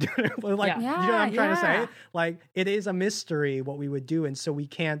know what I would do. Like, you know what I'm trying to say? Like, it is a mystery what we would do, and so we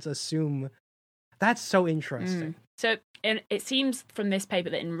can't assume. That's so interesting. So it seems from this paper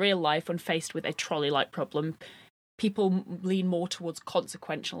that in real life, when faced with a trolley-like problem, people lean more towards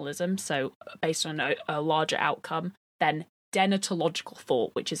consequentialism, so based on a larger outcome, than denatological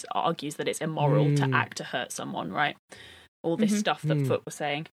thought, which argues that it's immoral to act to hurt someone, right? All this stuff that Foote was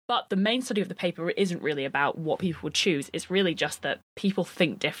saying. But the main study of the paper isn't really about what people would choose. It's really just that people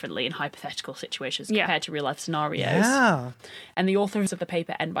think differently in hypothetical situations compared to real-life scenarios. Yeah. And the authors of the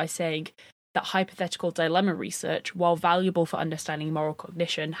paper end by saying that hypothetical dilemma research, while valuable for understanding moral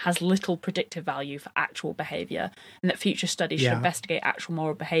cognition, has little predictive value for actual behaviour, and that future studies should investigate actual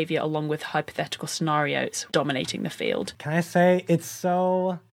moral behaviour along with hypothetical scenarios dominating the field. Can I say,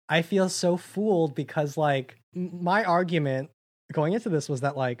 I feel so fooled because, like, my argument going into this was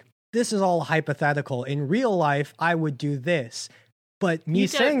that, like, this is all hypothetical. In real life, I would do this. But me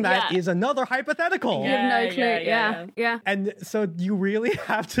saying that is another hypothetical. You have no clue. Yeah. And so you really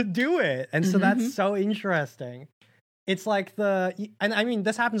have to do it. And so that's so interesting. It's like and I mean,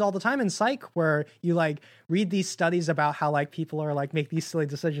 this happens all the time in psych where you like read these studies about how like people are like make these silly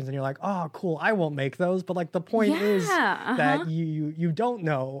decisions and you're like, oh, cool, I won't make those. But like the point is that you don't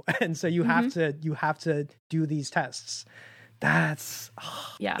know. And so you have to do these tests. That's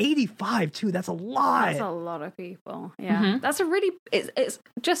 85 too. That's a lot. That's a lot of people. Yeah. That's a really it's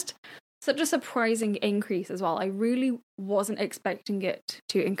just such a surprising increase as well. I really wasn't expecting it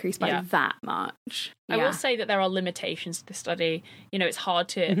to increase by that much. I will say that there are limitations to the study. You know, it's hard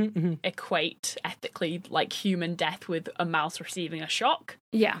to equate ethically like human death with a mouse receiving a shock.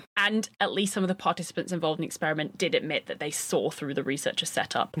 Yeah. And at least some of the participants involved in the experiment did admit that they saw through the researcher's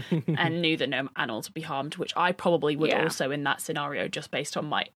setup and knew that no animals would be harmed, which I probably would also in that scenario just based on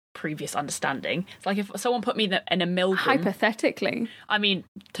my previous understanding. It's like if someone put me in a Milgram... Hypothetically. I mean,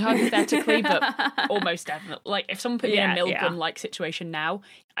 hypothetically, but almost definitely. Like, if someone put me in a Milgram-like situation now,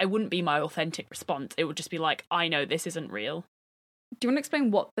 I wouldn't be my authentic response. It would just be like, I know this isn't real. Do you want to explain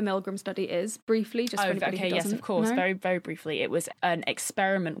what the Milgram study is, briefly? Just for anybody who doesn't yes, of course. know? Very, very briefly. It was an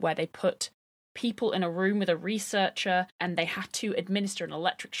experiment where they put people in a room with a researcher and they had to administer an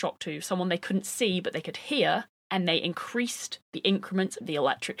electric shock to someone they couldn't see but they could hear, and they increased the increments of the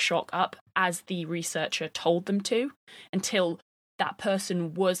electric shock up as the researcher told them to until that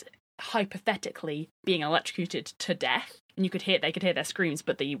person was hypothetically being electrocuted to death. And they could hear their screams,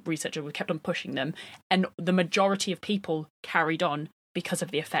 but the researcher kept on pushing them. And the majority of people carried on because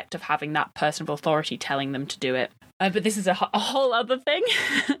of the effect of having that person of authority telling them to do it. But this is a whole other thing.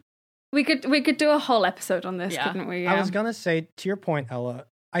 We could do a whole episode on this, couldn't we? Yeah. I was going to say, to your point, Ella,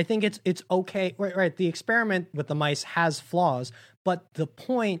 I think it's okay. Right. The experiment with the mice has flaws, but the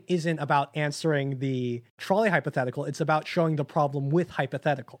point isn't about answering the trolley hypothetical. It's about showing the problem with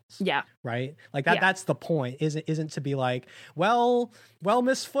hypotheticals. Yeah. Right. Like that. Yeah. That's the point. Isn't to be like, well,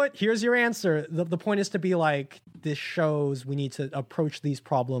 Miss Foote, here's your answer. The point is to be like, this shows we need to approach these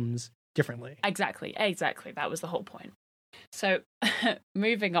problems differently. Exactly. That was the whole point. So,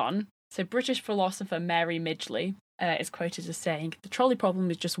 moving on. So, British philosopher Mary Midgley is quoted as saying, "The trolley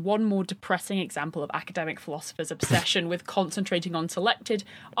problem is just one more depressing example of academic philosophers' obsession with concentrating on selected,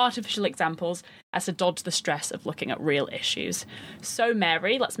 artificial examples as to dodge the stress of looking at real issues." So,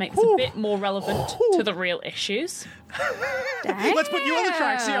 Mary, let's make this a bit more relevant to the real issues. Let's put you on the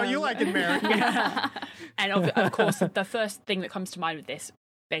track, see how you like it, Mary. And of course, the first thing that comes to mind with this,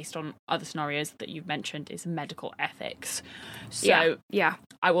 based on other scenarios that you've mentioned, is medical ethics. So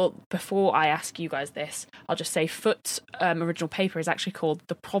I will, before I ask you guys this, I'll just say Foote's original paper is actually called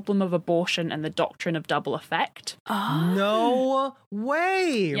The Problem of Abortion and the Doctrine of Double Effect. Oh. No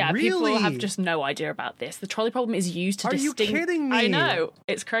way! Yeah, really? People have just no idea about this. The trolley problem is used to distinguish... Are you kidding me? I know,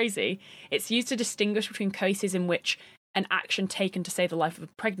 it's crazy. It's used to distinguish between cases in which an action taken to save the life of a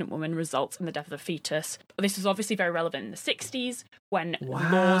pregnant woman results in the death of the fetus. This was obviously very relevant in the 60s when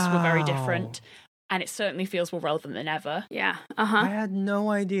laws were very different, and it certainly feels more relevant than ever. Yeah. I had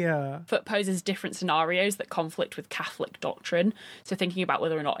no idea. Foote poses different scenarios that conflict with Catholic doctrine, so thinking about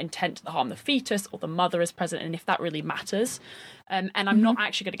whether or not intent to harm the fetus or the mother is present and if that really matters. And I'm not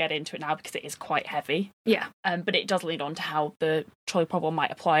actually going to get into it now because it is quite heavy. Yeah. But it does lead on to how the trolley problem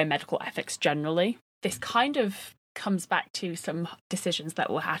might apply in medical ethics generally. This kind of comes back to some decisions that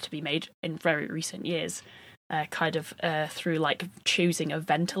will have to be made in very recent years, through like choosing of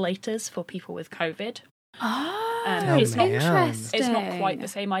ventilators for people with COVID. It's interesting. not quite the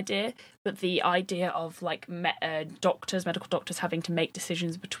same idea, but the idea of like medical doctors having to make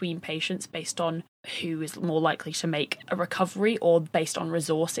decisions between patients based on who is more likely to make a recovery or based on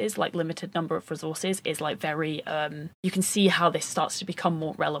resources, like limited number of resources, is like very you can see how this starts to become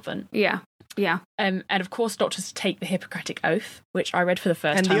more relevant. Yeah. And of course doctors take the Hippocratic Oath, which I read for the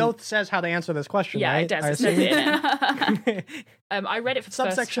first time. And the oath says how to answer this question, yeah, right? It does. It says it in it. I read it for the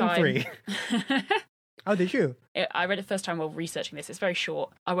Subsection first time. 3. Oh, did you? I read it the first time while researching this. It's very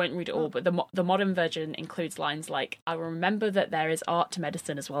short. I won't read it all, but the modern version includes lines like, I remember that there is art to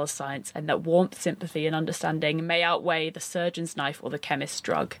medicine as well as science, and that warmth, sympathy, and understanding may outweigh the surgeon's knife or the chemist's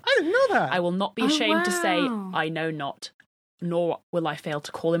drug. I didn't know that. I will not be ashamed to say, I know not, nor will I fail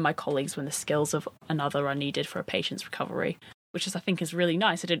to call in my colleagues when the skills of another are needed for a patient's recovery. Which is, I think, is really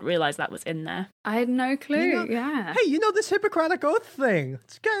nice. I didn't realise that was in there. I had no clue, yeah. Hey, this Hippocratic Oath thing?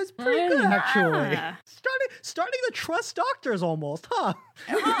 It's pretty good, actually. Starting to trust doctors almost, huh?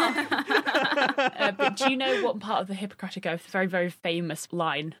 But do you know what part of the Hippocratic Oath, very, very famous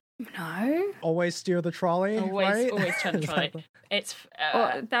line? No. Always steer the trolley, right? Always turn the trolley. It's...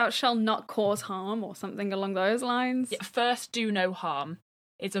 or thou shalt not cause harm, or something along those lines. Yeah, first, do no harm.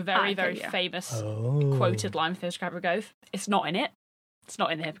 It's a very, very famous quoted line for the Hippocratic Oath. It's not in it. It's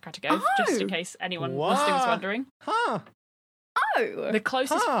not in the Hippocratic Oath, just in case anyone listening was wondering. Huh. Oh! The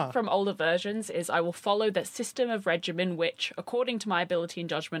closest from older versions is, I will follow that system of regimen which, according to my ability and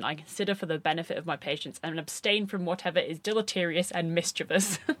judgment, I consider for the benefit of my patients, and abstain from whatever is deleterious and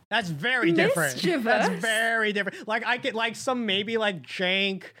mischievous. That's very different. Mischievous? That's very different. Like, I get like some maybe like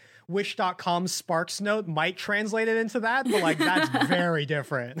jank Wish.com Sparks note might translate it into that, but like that's very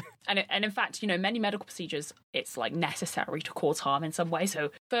different. And in fact, many medical procedures, it's like necessary to cause harm in some way.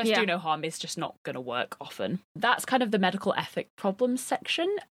 So first, do no harm is just not going to work often. That's kind of the medical ethic problems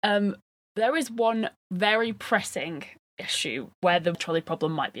section. There is one very pressing issue where the trolley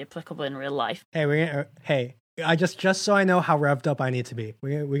problem might be applicable in real life. Hey, I just so I know how revved up I need to be.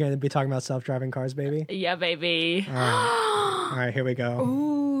 We're going to be talking about self-driving cars, baby. Yeah, baby. All right, here we go.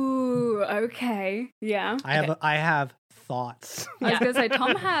 Ooh, okay. Yeah. I have thoughts. I was going to say,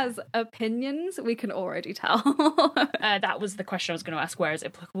 Tom has opinions, we can already tell. That was the question I was going to ask, where is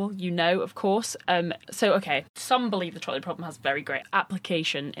it applicable? Of course. Some believe the trolley problem has very great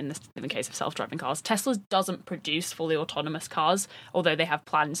application in the case of self-driving cars. Tesla doesn't produce fully autonomous cars, although they have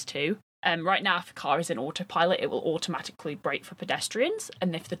plans to. Right now, if a car is in autopilot, it will automatically brake for pedestrians,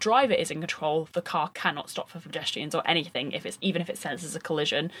 and if the driver is in control, the car cannot stop for pedestrians or anything, even if it senses a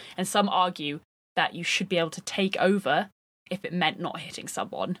collision. And some argue that you should be able to take over if it meant not hitting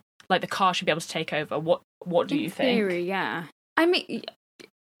someone. Like, the car should be able to take over. What do you think? In theory, yeah. I mean,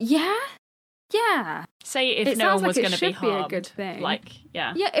 yeah. Say if no one was going to be harmed. A good thing.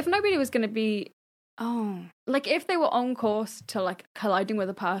 Yeah, if nobody was going to be... if they were on course to like colliding with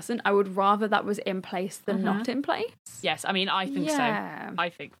a person, I would rather that was in place than not in place. Yes, I mean, I think so. I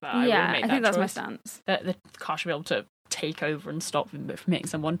think that I think that's my stance. That the car should be able to take over and stop them from hitting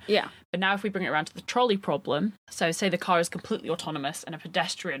someone. Yeah. But now if we bring it around to the trolley problem, so say the car is completely autonomous and a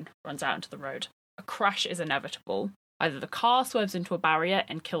pedestrian runs out into the road. A crash is inevitable. Either the car swerves into a barrier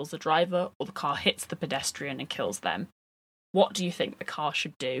and kills the driver, or the car hits the pedestrian and kills them. What do you think the car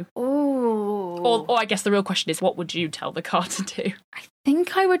should do? Oh. Or I guess the real question is, what would you tell the car to do? I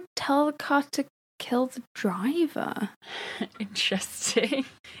think I would tell the car to kill the driver. Interesting.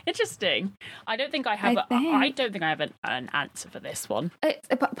 I don't think I have an answer for this one.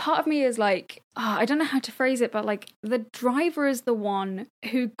 But part of me is like, I don't know how to phrase it, but like the driver is the one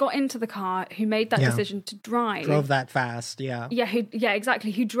who got into the car, who made that decision to drive. Drove that fast, yeah. Yeah,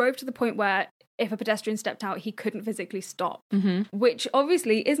 exactly. Who drove to the point where if a pedestrian stepped out, he couldn't physically stop, which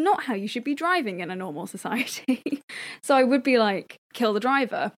obviously is not how you should be driving in a normal society. So I would be like, kill the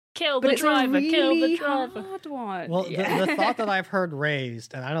driver. Kill the driver. Hard one. Well, the thought that I've heard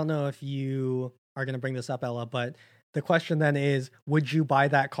raised, and I don't know if you are going to bring this up, Ella, but the question then is, would you buy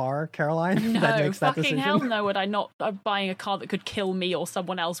that car, Caroline? No, that makes that fucking decision? hell no, would I not? I'm buying a car that could kill me or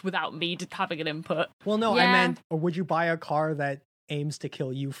someone else without me having an input. Well, no, I meant, or would you buy a car that aims to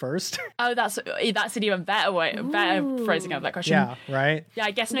kill you first? Oh, that's an even better phrasing of that question. Yeah, right? Yeah,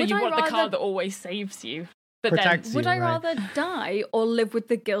 I guess you want the car that always saves you. But Protects would you, I rather die or live with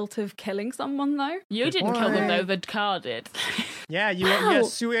the guilt of killing someone, though? You didn't kill them, though. The car did. Yeah, you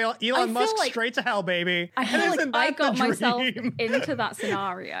sue Elon Musk straight to hell, baby. I feel like I got myself into that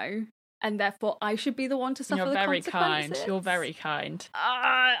scenario, and therefore I should be the one to suffer the consequences. You're very kind.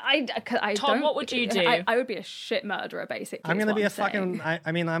 Tom, what would you do? I would be a shit murderer, basically. I'm going to be a fucking...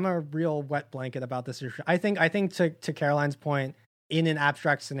 I'm a real wet blanket about this issue. I think to Caroline's point, in an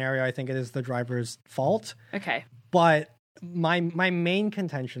abstract scenario, I think it is the driver's fault. Okay. But my main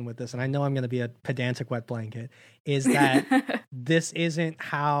contention with this, and I know I'm going to be a pedantic wet blanket, is that this isn't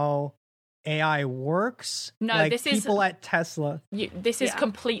how AI works. No, like, this is people at Tesla. This is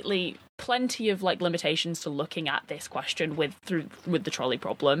completely plenty of like limitations to looking at this question with the trolley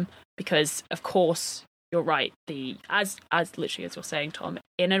problem, because of course you're right. As literally as you're saying, Tom,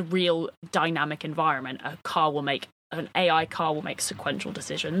 in a real dynamic environment, an AI car will make sequential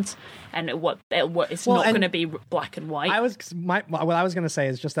decisions, and it's not going to be black and white. What I was going to say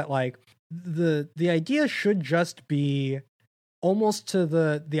is just that like the idea should just be almost to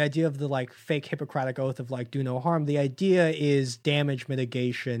the idea of the like fake Hippocratic oath of like do no harm. The idea is damage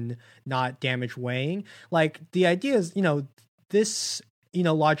mitigation, not damage weighing. Like the idea is, this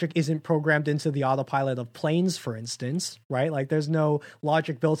logic isn't programmed into the autopilot of planes, for instance, right? Like there's no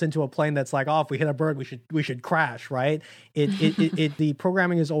logic built into a plane that's like, oh, if we hit a bird, we should crash, right? The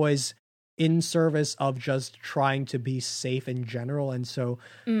programming is always in service of just trying to be safe in general. And so,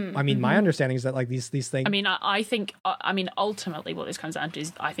 I mean, my understanding is that like these things. I mean, I think ultimately what this comes down to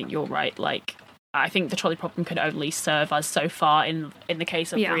is, I think you're right. Like, I think the trolley problem can only serve us so far in the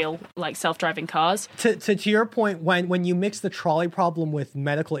case of real like self-driving cars. To your point, when you mix the trolley problem with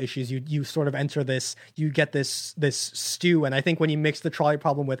medical issues, you sort of enter this, you get this stew. And I think when you mix the trolley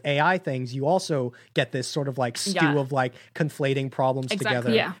problem with AI things, you also get this sort of like stew of like conflating problems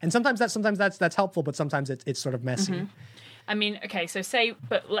together. Yeah. And sometimes that's helpful, but sometimes it's sort of messy. Mm-hmm. I mean, okay, so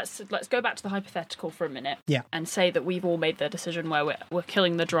let's go back to the hypothetical for a minute. Yeah. And say that we've all made the decision where we're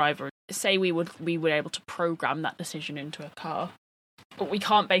killing the driver. Say we were able to program that decision into a car, but we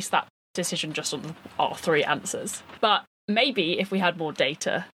can't base that decision just on our three answers. But maybe if we had more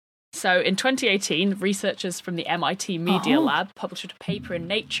data. So in 2018, researchers from the MIT Media Lab published a paper in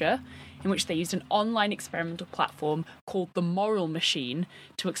Nature in which they used an online experimental platform called the Moral Machine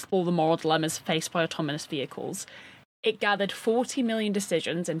to explore the moral dilemmas faced by autonomous vehicles. It gathered 40 million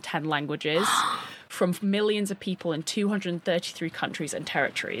decisions in 10 languages from millions of people in 233 countries and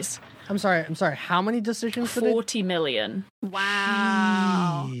territories. I'm sorry. How many decisions? 40 million.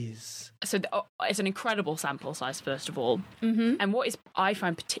 Wow. Jeez. So it's an incredible sample size, first of all. Mm-hmm. And what I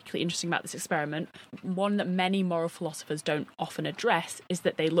find particularly interesting about this experiment, one that many moral philosophers don't often address, is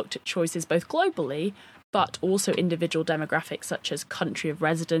that they looked at choices both globally but also individual demographics such as country of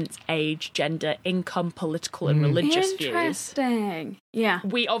residence, age, gender, income, political and religious views. Interesting. Yeah.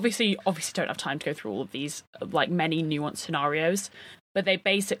 We obviously don't have time to go through all of these, like many nuanced scenarios, but they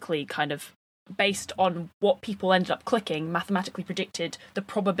basically kind of, based on what people ended up clicking, mathematically predicted the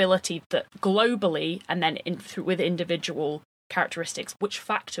probability that globally and then with individual characteristics, which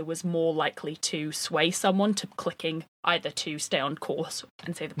factor was more likely to sway someone to clicking either to stay on course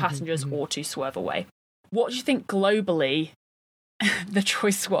and save the passengers or to swerve away. What do you think globally the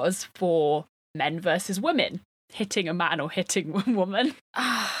choice was for men versus women? Hitting a man or hitting a woman?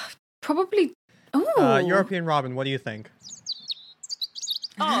 Probably. European Robin, what do you think?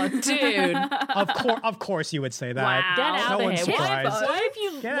 Oh, dude. Of course you would say that. Wow. Get out no of one's here. surprised. Why have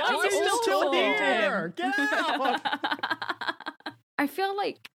you still here? Get out! I feel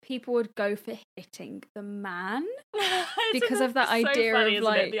like people would go for hitting the man because of that idea funny, of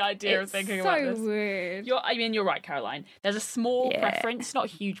like the idea of thinking about this. So weird. You're right, Caroline. There's a small preference, not a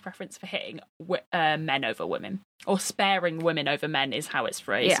huge preference, for hitting men over women, or sparing women over men is how it's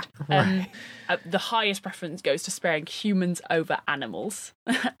phrased. Yeah. The highest preference goes to sparing humans over animals,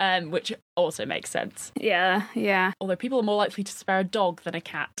 which also makes sense. Yeah. Although people are more likely to spare a dog than a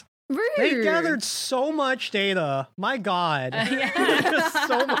cat. Rude. They gathered so much data. My God. Just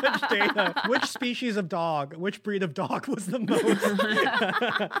so much data. Which species of dog, which breed of dog was the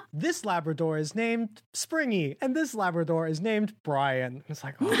most? This Labrador is named Springy, and this Labrador is named Brian. It's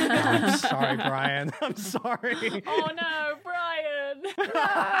like, oh, God, I'm sorry, Brian. I'm sorry. Oh, no, Brian.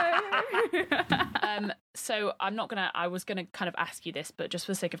 So I was gonna kind of ask you this, but just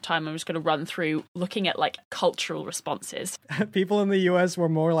for the sake of time, I'm just gonna run through looking at like cultural responses. People in the US were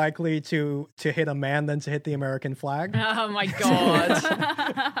more likely to hit a man than to hit the American flag. Oh my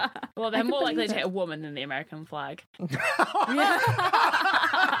God. Well, they're more likely to hit a woman than the American flag.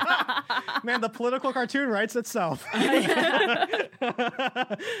 Man, the political cartoon writes itself.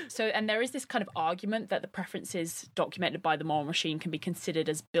 So, and there is this kind of argument that the preferences documented by the Moral Machine can be considered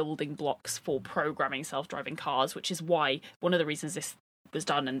as building blocks for programming self-driving cars, which is why one of the reasons this was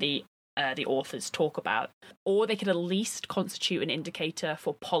done and the authors talk about. Or they could at least constitute an indicator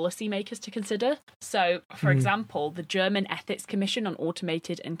for policymakers to consider. So, for example, the German Ethics Commission on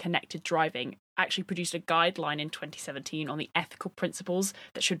Automated and Connected Driving actually produced a guideline in 2017 on the ethical principles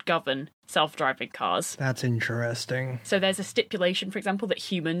that should govern self-driving cars. That's interesting. So there's a stipulation, for example, that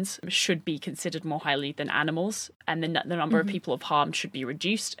humans should be considered more highly than animals, and the number of people of harm should be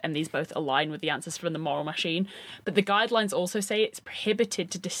reduced, and these both align with the answers from the moral machine. But the guidelines also say it's prohibited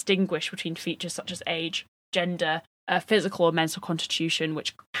to distinguish between features such as age, gender, physical or mental constitution,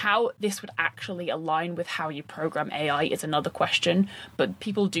 which how this would actually align with how you program AI is another question. But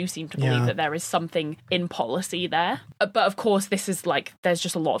people do seem to believe that there is something in policy there. But of course, this is like, there's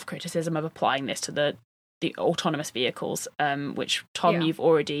just a lot of criticism of applying this to the autonomous vehicles, which, Tom, you've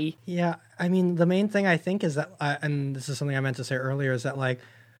already... Yeah, I mean, the main thing I think is that, and this is something I meant to say earlier, is that like,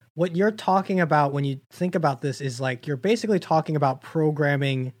 what you're talking about when you think about this is like, you're basically talking about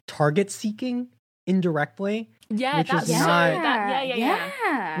programming target seeking indirectly. Yeah, which that's is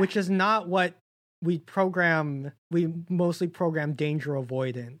not, which is not what we program. We mostly program danger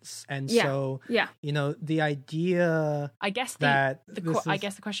avoidance, and so you know, the idea. I guess the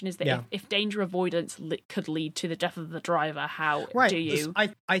question is that if danger avoidance could lead to the death of the driver, how do you?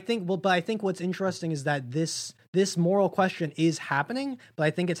 I think what's interesting is that this moral question is happening, but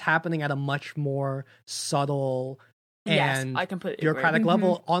I think it's happening at a much more subtle and I completely bureaucratic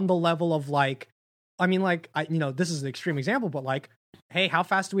level, on the level of like. I mean, like, this is an extreme example, but like, hey, how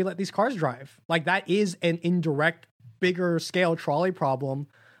fast do we let these cars drive? Like, that is an indirect, bigger scale trolley problem,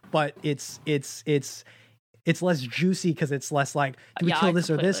 but it's less juicy because it's less like, do we kill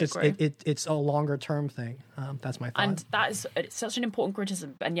this or this? It's a longer term thing. That's my thought. And it's such an important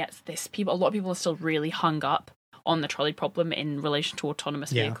criticism, and yet a lot of people are still really hung up on the trolley problem in relation to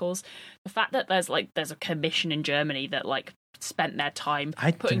autonomous vehicles. The fact that there's a commission in Germany that like spent their time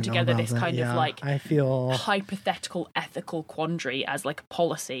putting together this kind of like I feel hypothetical ethical quandary as like a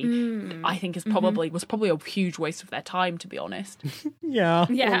policy, I think was probably a huge waste of their time, to be honest. A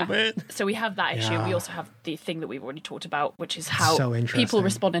little bit. So we have that issue. We also have the thing that we've already talked about, which is how people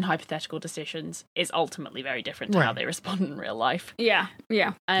respond in hypothetical decisions is ultimately very different to how they respond in real life.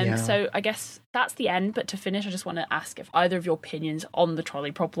 So I guess that's the end, but to finish, I just want to ask if either of your opinions on the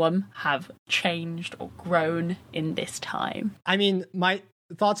trolley problem have changed or grown in this time. I mean, my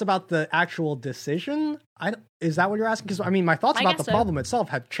thoughts about the actual decision, is that what you're asking? Because I mean, my thoughts about the problem itself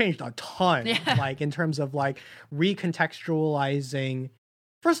have changed a ton, like in terms of like recontextualizing.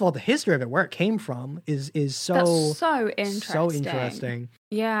 First of all, the history of it, where it came from, is so interesting.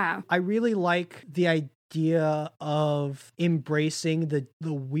 Yeah, I really like the idea of embracing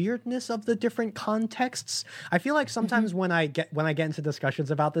the weirdness of the different contexts. I feel like sometimes when I get into discussions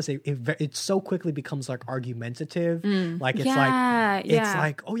about this, it so quickly becomes like argumentative. Like it's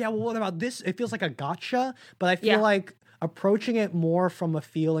like, oh yeah, well, what about this? It feels like a gotcha, but I feel like approaching it more from a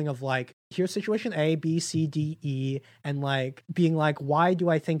feeling of like, here's situation A, B, C, D, E, and like being like, why do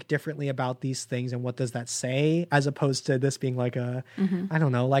I think differently about these things and what does that say? As opposed to this being like a, I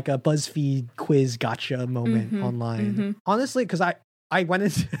don't know, like a BuzzFeed quiz gotcha moment online. Honestly, because I went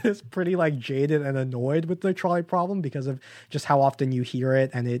into this pretty like jaded and annoyed with the trolley problem because of just how often you hear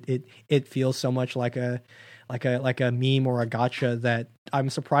it, and it feels so much like a meme or a gotcha that I'm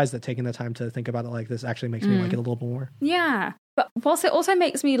surprised that taking the time to think about it like this actually makes me like it a little more. Yeah. But whilst it also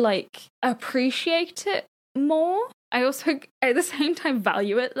makes me like appreciate it more, I also at the same time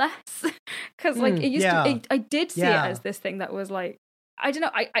value it less. Because like it used to, I did see it as this thing that was like, I don't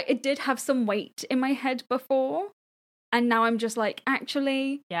know, it did have some weight in my head before. And now I'm just like,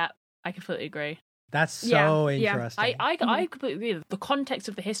 actually. Yeah, I completely agree. That's so interesting. I completely agree. The context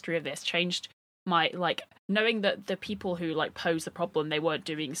of the history of this changed my, like, knowing that the people who, like, posed the problem, they weren't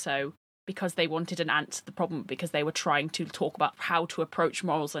doing so because they wanted an answer to the problem, because they were trying to talk about how to approach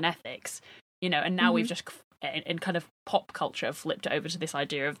morals and ethics, you know, and now we've just, in kind of pop culture, flipped it over to this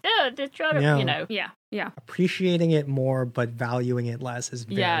idea of, you know. Yeah. Appreciating it more, but valuing it less is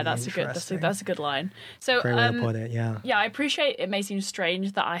very interesting. That's a good line. So, great way to put it, yeah, I appreciate it may seem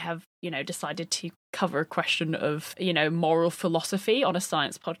strange that I have, you know, decided to cover a question of, you know, moral philosophy on a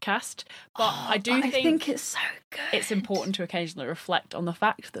science podcast, but I think it's so good. It's important to occasionally reflect on the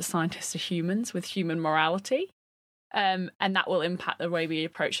fact that scientists are humans with human morality. And that will impact the way we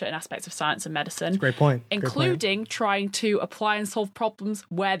approach certain aspects of science and medicine. That's a great point. Including trying to apply and solve problems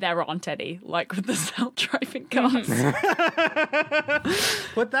where there aren't any, like with the self-driving cars.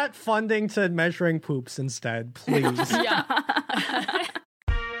 Put that funding to measuring poops instead, please. Yeah.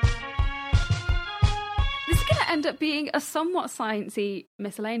 This is going to end up being a somewhat sciencey,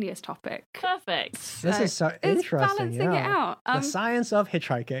 miscellaneous topic. Perfect. This is so interesting. It's balancing it out. The science of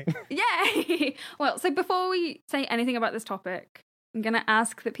hitchhiking. Yay! Well, so before we say anything about this topic, I'm going to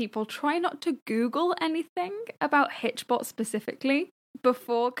ask that people try not to Google anything about HitchBot specifically,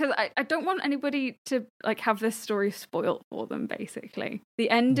 before, because I don't want anybody to like have this story spoiled for them. Basically, the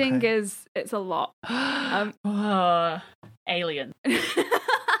ending is it's a lot. Alien.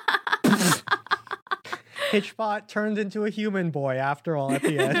 Hitchbot turned into a human boy after all at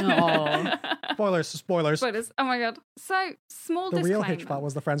the end. Spoilers. Oh my god. So, small disclaimer. The real Hitchbot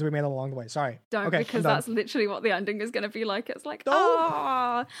was the friends we made along the way. Sorry. Don't, because that's literally what the ending is going to be like. It's like,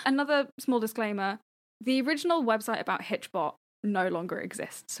 Another small disclaimer. The original website about Hitchbot no longer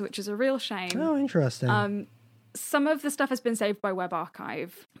exists, which is a real shame. Oh, interesting. Some of the stuff has been saved by Web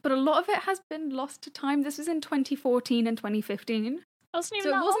Archive, but a lot of it has been lost to time. This was in 2014 and 2015. Wasn't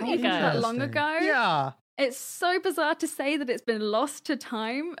even that long ago. Yeah. It's so bizarre to say that it's been lost to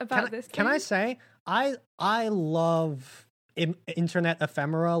time about this thing. Can I say, I love internet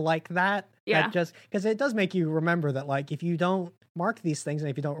ephemera like that. Yeah. Just because it does make you remember that, like, if you don't mark these things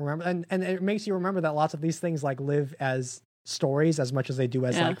and if you don't remember, and it makes you remember that lots of these things like live as stories as much as they do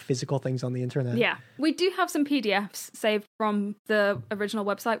as like physical things on the internet. Yeah. We do have some PDFs saved from the original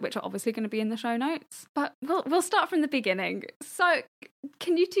website, which are obviously going to be in the show notes. But we'll start from the beginning. So,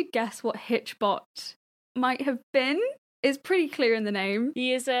 can you two guess what Hitchbot might have been? It's pretty clear in the name.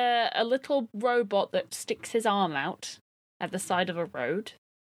 He is a little robot that sticks his arm out at the side of a road.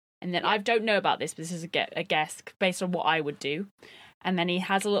 And then I don't know about this, but this is a guess based on what I would do. And then he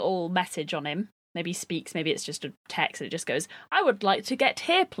has a little message on him. Maybe he speaks, maybe it's just a text, and it just goes, "I would like to get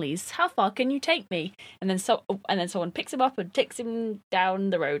here, please. How far can you take me?" And then someone picks him up and takes him down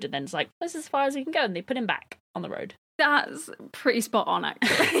the road, and then it's like, "This is as far as he can go," and they put him back on the road. That's pretty spot on,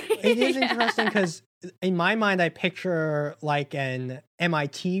 actually. It is interesting because in my mind, I picture like an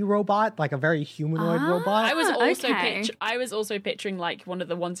MIT robot, like a very humanoid robot. I was also picturing like one of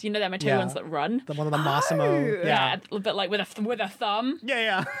the ones, the MIT ones that run. One of the Massimo. Yeah, but like with a thumb.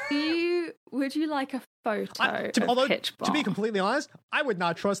 Yeah. Would you like a photo of Hitchbot? To be completely honest, I would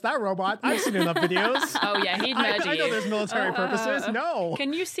not trust that robot. I've seen enough videos. Oh yeah, he'd murder you. I know there's military purposes. No.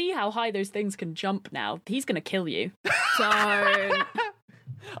 Can you see how high those things can jump now? He's going to kill you. Don't.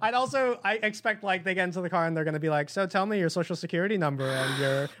 I expect like they get into the car and they're going to be like, "So tell me your social security number and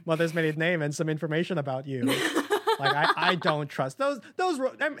your mother's maiden name and some information about you." Like I don't trust those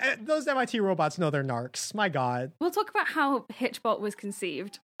MIT robots. Know they're narcs. My God. We'll talk about how Hitchbot was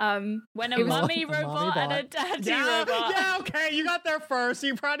conceived. When a mummy robot and a daddy robot. Yeah, okay, you got there first. Are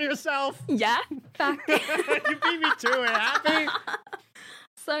you proud of yourself? Yeah. You beat me to it. Happy?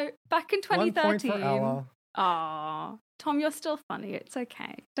 So back in 2013. 1 point for Ella. Aw, Tom, you're still funny. It's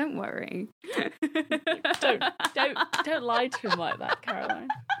okay. Don't worry. Don't lie to him like that, Caroline.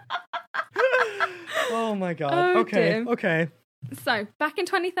 Oh my God. Oh, okay. So, back in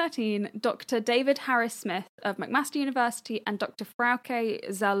 2013, Dr. David Harris Smith of McMaster University and Dr.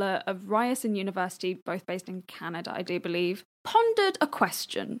 Frauke Zeller of Ryerson University, both based in Canada, I do believe, pondered a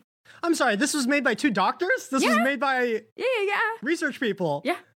question. I'm sorry, this was made by two doctors? This was made by research people?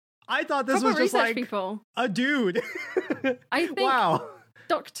 Yeah. I thought this was just like people. A dude. I think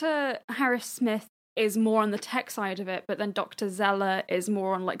Dr. Harris Smith is more on the tech side of it, but then Dr. Zeller is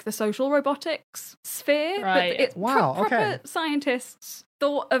more on like the social robotics sphere. Right. But it's proper scientists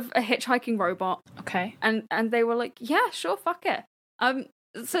thought of a hitchhiking robot. Okay. And they were like, yeah, sure, fuck it.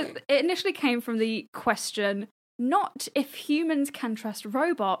 So it initially came from the question, not if humans can trust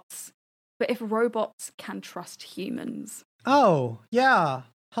robots, but if robots can trust humans. Oh, yeah.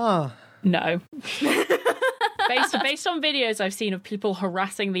 Huh. No. Based on videos I've seen of people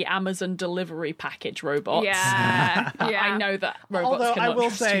harassing the Amazon delivery package robots. Yeah. I know that robots Although cannot I will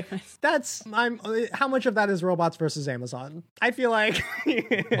trust say, humans. how much of that is robots versus Amazon? I feel like...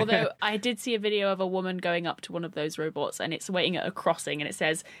 Although I did see a video of a woman going up to one of those robots and it's waiting at a crossing and it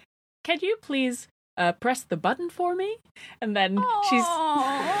says, "Can you please press the button for me?" And then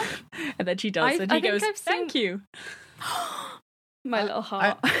and then she does and he goes, "Thank you." My little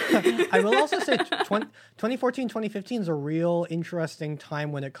heart. I will also say 2014, 2015 is a real interesting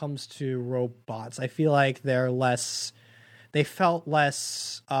time when it comes to robots. I feel like they felt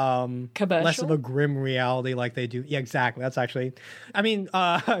less less of a grim reality like they do. Yeah, exactly. That's actually, I mean,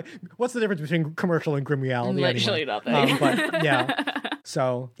 what's the difference between commercial and grim reality? Literally nothing. But yeah.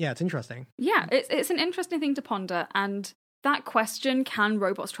 So yeah, it's interesting. Yeah, it's an interesting thing to ponder. And that question, can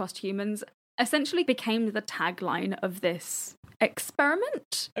robots trust humans, essentially became the tagline of this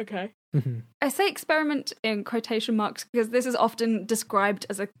experiment. Okay. Mm-hmm. I say experiment in quotation marks because this is often described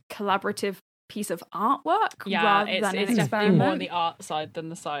as a collaborative piece of artwork rather than an experiment. More on the art side than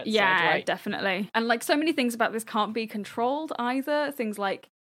the science side, right? Yeah, definitely. And like so many things about this can't be controlled either. Things like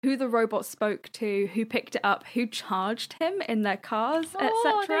who the robot spoke to, who picked it up, who charged him in their cars,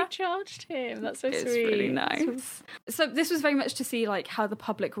 etc. They charged him. That's so sweet. It's really nice. So this was very much to see like how the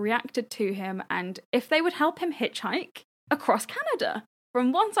public reacted to him and if they would help him hitchhike across Canada.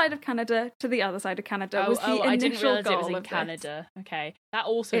 From one side of Canada to the other side of Canada was the initial I didn't realize goal it was in of Canada. Okay, that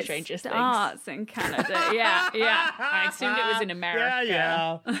also changes things. It starts in Canada. Yeah. I assumed it was in America.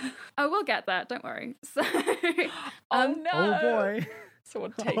 Yeah. Oh, we'll get there. Don't worry. So, oh no! Oh boy!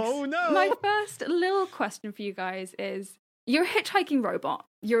 Someone takes. Oh no! My first little question for you guys is: you're a hitchhiking robot.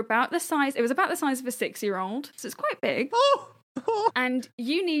 You're about the size. It was about the size of a 6-year-old, so it's quite big. Oh! And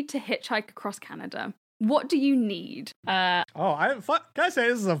you need to hitchhike across Canada. What do you need? Can I say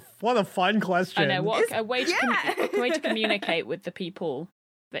this is what a fun question? I know, a way to communicate with the people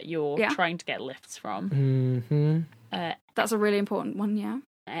that you're trying to get lifts from. Mm-hmm. That's a really important one, yeah.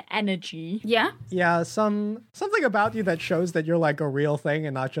 Energy. Yeah? Yeah, something about you that shows that you're like a real thing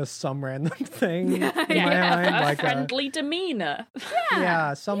and not just some random thing. A friendly demeanor.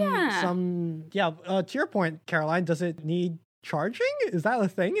 To your point, Caroline, does it need charging? Is that a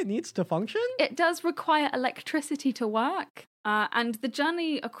thing? It needs to function? It does require electricity to work. And the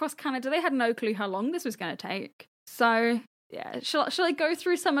journey across Canada, they had no clue how long this was going to take. So, yeah, shall I go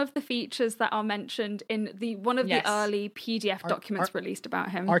through some of the features that are mentioned in one of the early PDF documents released about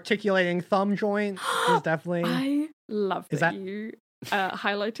him? Articulating thumb joint is definitely... I love that you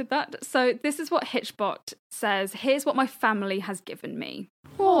highlighted that. So this is what Hitchbot says. Here's what my family has given me.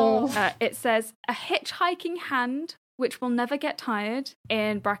 It says, a hitchhiking hand which will never get tired,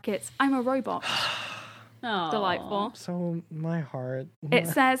 in brackets, I'm a robot. Delightful. So my heart. It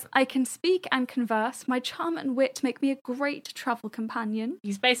says, I can speak and converse. My charm and wit make me a great travel companion.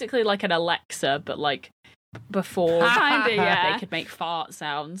 He's basically like an Alexa, but like before they could make fart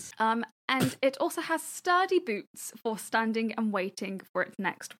sounds. And it also has sturdy boots for standing and waiting for its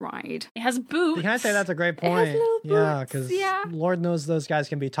next ride. It has boots. Can I say that's a great point? It has little boots. Because Lord knows those guys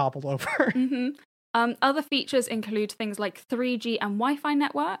can be toppled over. Mm-hmm. Other features include things like 3G and Wi-Fi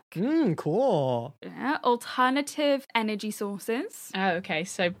network. Cool. Yeah, alternative energy sources. Oh, okay.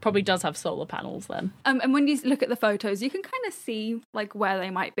 So probably does have solar panels then. And when you look at the photos, you can kind of see like where they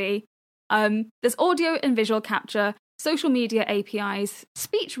might be. There's audio and visual capture, social media APIs,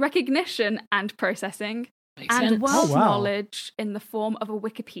 speech recognition and processing, and world knowledge in the form of a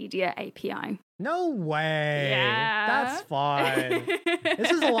Wikipedia API. No way. Yeah. That's fun. This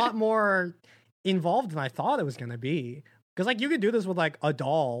is a lot more involved than I thought it was going to be. Because, like, you could do this with, like, a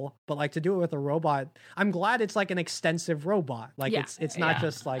doll, but, like, to do it with a robot, I'm glad it's, like, an extensive robot. Like, it's not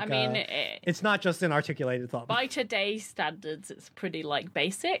just, like, it's not just an articulated thumb. By today's standards, it's pretty, like,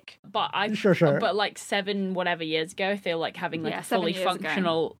 basic. But Sure. But, like, 7 whatever years ago, I feel like having, like, a fully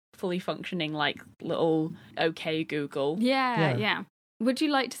functioning, like, little OK Google. Yeah. Would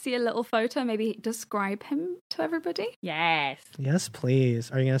you like to see a little photo? Maybe describe him to everybody? Yes. Yes, please.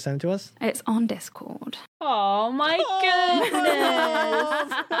 Are you going to send it to us? It's on Discord. Oh, my goodness.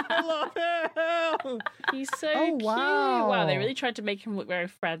 I love him. He's so cute. Wow, they really tried to make him look very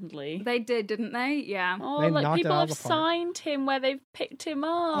friendly. They did, didn't they? Yeah. Oh, like people have signed him where they've picked him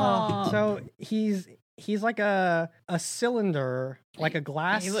up. So he's like a cylinder, like a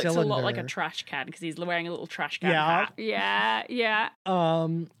glass cylinder. He looks a lot like a trash can because he's wearing a little trash can hat. Yeah.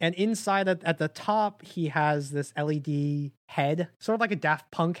 And inside at the top, he has this LED head, sort of like a Daft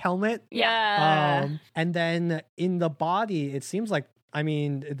Punk helmet. Yeah. And then in the body, it seems like, I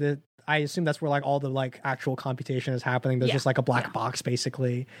assume that's where like all the like actual computation is happening. There's just like a black box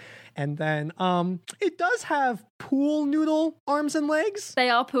basically. And then it does have pool noodle arms and legs. They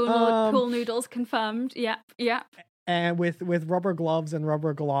are pool noodles confirmed. Yeah. And with rubber gloves and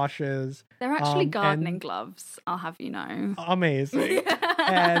rubber galoshes. They're actually gardening gloves, I'll have you know. Amazing.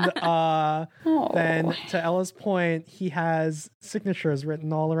 And then to Ella's point, he has signatures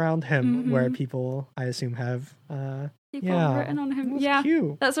written all around him where people, I assume, have written on him. That's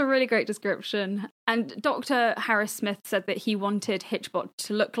cute. That's a really great description. And Dr. Harris Smith said that he wanted Hitchbot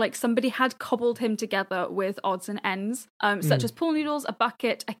to look like somebody had cobbled him together with odds and ends, such as pool noodles, a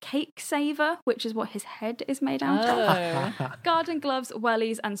bucket, a cake saver, which is what his head is made out of, garden gloves,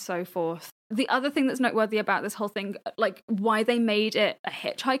 wellies, and so forth. The other thing that's noteworthy about this whole thing, like why they made it a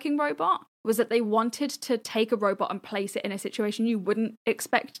hitchhiking robot, was that they wanted to take a robot and place it in a situation you wouldn't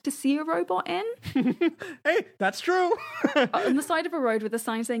expect to see a robot in. Hey, that's true. On the side of a road with a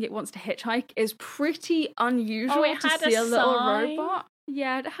sign saying it wants to hitchhike is pretty unusual to see a little robot.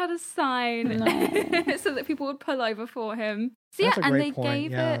 Yeah, it had a sign so that people would pull over for him. So and they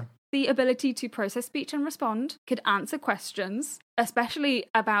gave it the ability to process speech and respond, could answer questions, especially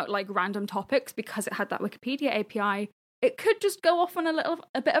about like random topics because it had that Wikipedia API. It could just go off on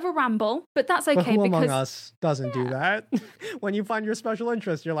a bit of a ramble, but that's okay. But who because among us doesn't do that? When you find your special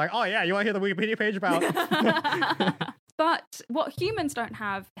interest, you're like, oh yeah, you want to hear the Wikipedia page about? But what humans don't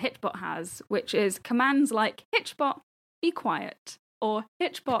have, Hitchbot has, which is commands like Hitchbot, be quiet, or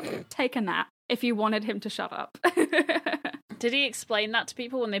Hitchbot, take a nap, if you wanted him to shut up. Did he explain that to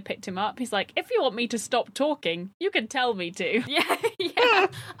people when they picked him up? He's like, if you want me to stop talking, you can tell me to. Yeah.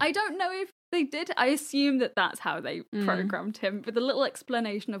 I don't know if they did. I assume that that's how they programmed him, with a little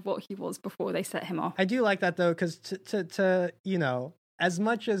explanation of what he was before they set him off. I do like that though, because to you know, as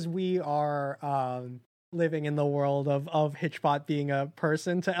much as we are living in the world of Hitchbot being a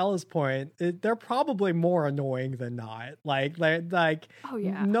person, to Ella's point, they're probably more annoying than not. Like oh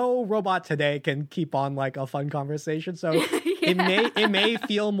yeah, no robot today can keep on like a fun conversation. So it may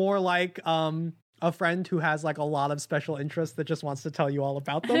feel more like a friend who has like a lot of special interests that just wants to tell you all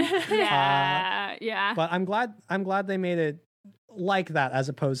about them. Yeah. But I'm glad they made it like that as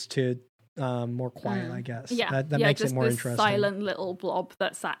opposed to more quiet, I guess. Yeah, that makes it more interesting. Silent little blob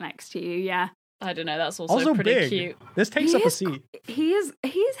that sat next to you. Yeah. I don't know. That's also pretty big. Cute. This takes up a seat. He is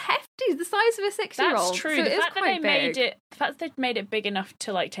hefty, the size of a 6-year-old. That's true. So The fact that they made it big enough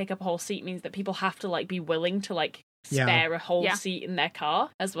to like take up a whole seat means that people have to like be willing to like spare a whole seat in their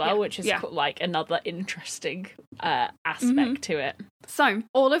car as well, which is like another interesting aspect to it. So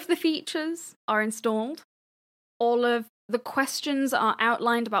all of the features are installed. All of the questions are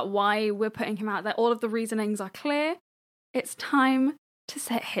outlined about why we're putting him out there. All of the reasonings are clear. It's time to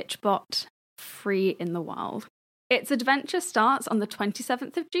set Hitchbot free in the wild. Its adventure starts on the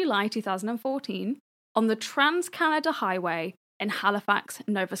 27th of July 2014 on the Trans-Canada Highway in Halifax,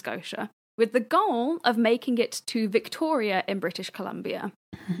 Nova Scotia, with the goal of making it to Victoria in British Columbia,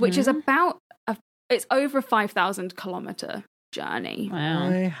 which is it's over a 5,000 kilometre journey. Wow.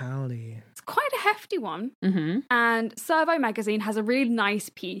 Hi, howdy. It's quite a hefty one. And Servo Magazine has a really nice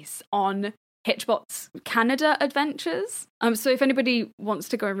piece on Hitchbot's Canada adventures. So if anybody wants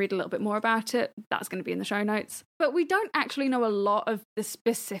to go and read a little bit more about it, that's going to be in the show notes. But we don't actually know a lot of the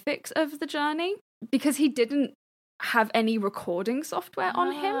specifics of the journey because he didn't have any recording software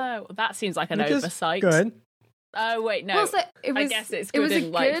on him. That seems like an oversight. Good. Oh, wait, no. Well, so I guess it's good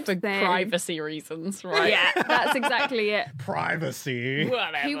for privacy reasons, right? Yeah, that's exactly it. Privacy.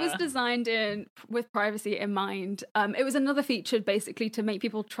 Whatever. He was designed with privacy in mind. It was another feature basically to make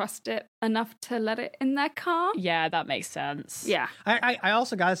people trust it enough to let it in their car. Yeah, that makes sense. Yeah. I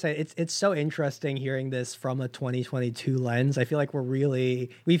also gotta say it's so interesting hearing this from a 2022 lens. I feel like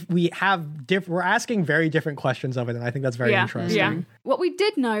we're asking very different questions of it, and I think that's very interesting. Yeah. What we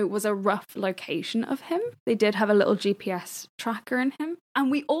did know was a rough location of him. They did have a little GPS tracker in him.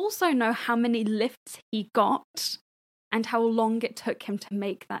 And we also know how many lifts he got and how long it took him to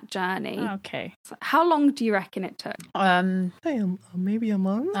make that journey. Okay. So how long do you reckon it took? Maybe a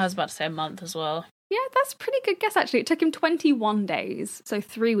month? I was about to say a month as well. Yeah, that's a pretty good guess, actually. It took him 21 days, so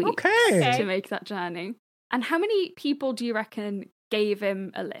 3 weeks to make that journey. And how many people do you reckon gave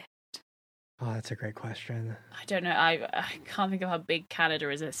him a lift? Oh, that's a great question. I don't know. I can't think of how big Canada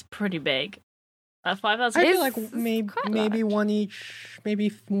is. It's pretty big. 5,000. I feel like maybe one each,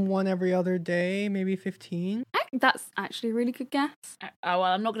 maybe one every other day, maybe 15. That's actually a really good guess. Well,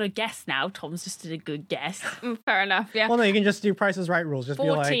 I'm not going to guess now. Tom's just did a good guess. Fair enough, yeah. Well, no, you can just do Price is Right rules. Just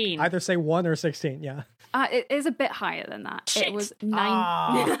 14. be like, either say 1 or 16, yeah. It is a bit higher than that. Shit. It was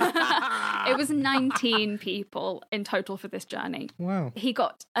It was 19 people in total for this journey. Wow. He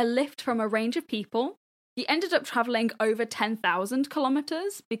got a lift from a range of people. He ended up traveling over 10,000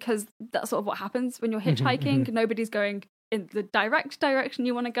 kilometers because that's sort of what happens when you're hitchhiking. Nobody's going in the direct direction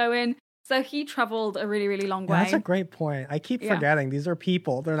you want to go in. So he traveled a really, really long way. That's a great point. I keep forgetting these are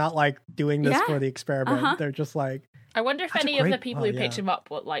people. They're not like doing this for the experiment. They're just like. I wonder if any of the people who picked him up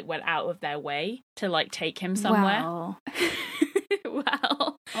went out of their way to like take him somewhere.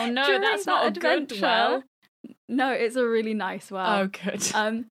 Well. Oh no, that's not a good well. No, it's a really nice well. Oh,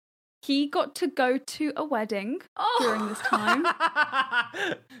 good. He got to go to a wedding during this time.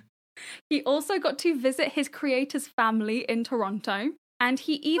 He also got to visit his creator's family in Toronto. And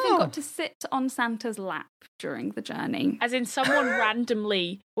he even got to sit on Santa's lap during the journey. As in someone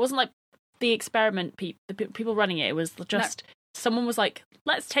randomly, it wasn't like the experiment the people running it. It was just someone was like,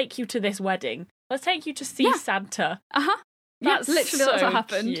 let's take you to this wedding. Let's take you to see Santa. That's literally so what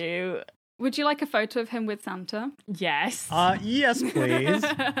happened. Cute. Would you like a photo of him with Santa? Yes. Yes, please.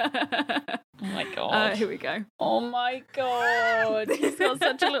 Oh my god. Here we go. Oh my god. He's got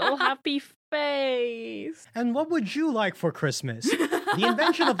such a little happy face. And what would you like for Christmas? The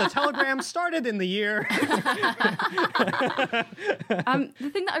invention of the telegram started in the year. The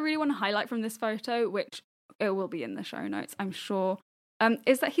thing that I really want to highlight from this photo, which will be in the show notes, I'm sure,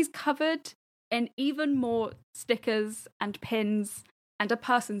 is that he's covered in even more stickers and pins and a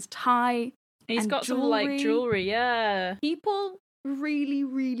person's tie. He's got some like jewelry, yeah. People really,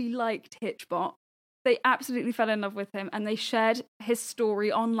 really liked Hitchbot. They absolutely fell in love with him, and they shared his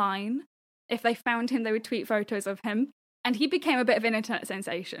story online. If they found him, they would tweet photos of him. And he became a bit of an internet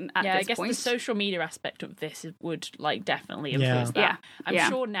sensation at this point. Yeah, I guess the social media aspect of this would like definitely influence that. I'm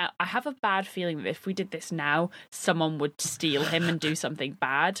sure now, I have a bad feeling that if we did this now, someone would steal him and do something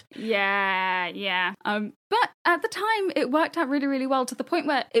bad. Yeah. But at the time, it worked out really, really well, to the point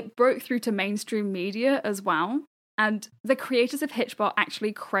where it broke through to mainstream media as well. And the creators of Hitchbot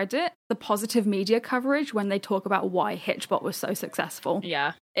actually credit the positive media coverage when they talk about why Hitchbot was so successful.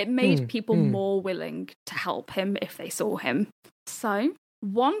 Yeah. It made people more willing to help him if they saw him. So,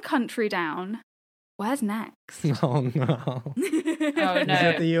 one country down. Where's next? Oh, no. Oh, no. Is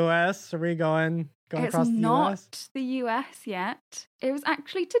it the US? Are we going across the US? It's not the US yet. It was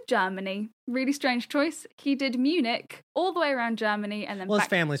actually to Germany. Really strange choice. He did Munich, all the way around Germany, and then his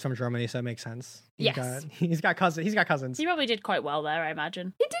family's from Germany, so it makes sense. He's got cousins. He probably did quite well there, I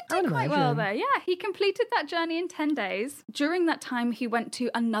imagine. He did quite well there, yeah. He completed that journey in 10 days. During that time, he went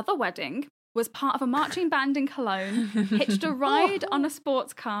to another wedding, was part of a marching band in Cologne, hitched a ride on a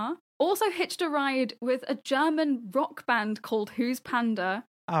sports car, also hitched a ride with a German rock band called Who's Panda,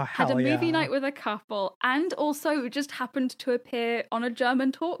 had a movie night with a couple, and also just happened to appear on a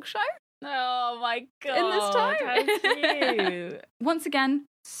German talk show. Oh my god. In this time. How cute. Once again,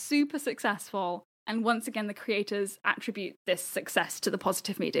 super successful. And once again, the creators attribute this success to the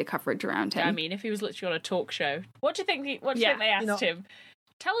positive media coverage around him. I mean, if he was literally on a talk show, what do you think? What do you think they asked him?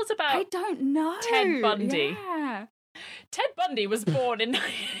 Tell us about. I don't know. Ted Bundy. Yeah. Ted Bundy was born in.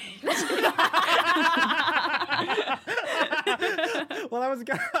 What I was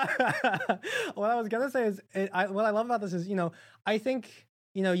gonna say is, what I love about this is, I think,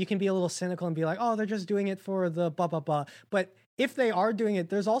 you can be a little cynical and be like, oh, they're just doing it for the blah blah blah. But if they are doing it,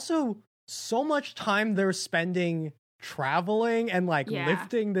 there's also so much time they're spending traveling and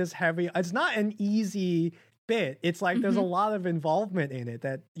lifting this heavy. It's not an easy bit. It's like there's a lot of involvement in it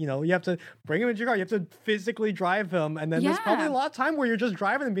that, you have to bring him into your car, you have to physically drive him, and then there's probably a lot of time where you're just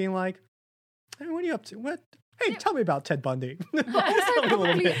driving and being like, hey, what are you up to? What? Hey, tell me about Ted Bundy. But also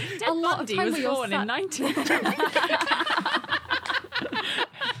probably Ted Bundy was born in 19.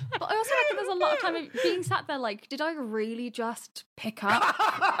 But I also reckon there's a lot of time being sat there like, did I really just pick up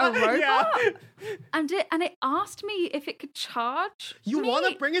a robot? Yeah. And it asked me if it could charge You me.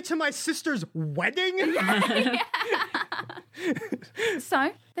 want to bring it to my sister's wedding? Yeah.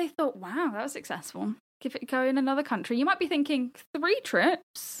 So they thought, wow, that was successful. Give it a go in another country. You might be thinking, 3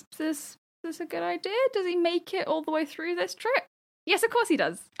 trips? Is this a good idea? Does he make it all the way through this trip? Yes, of course he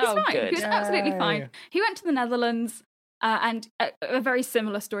does. He's fine. Good. He was absolutely fine. He went to the Netherlands, and a very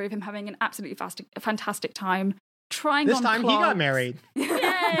similar story of him having an absolutely fantastic time. Trying this on time clogs. He got married.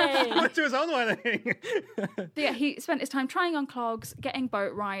 Yay! Went to his own wedding. Yeah, he spent his time trying on clogs, getting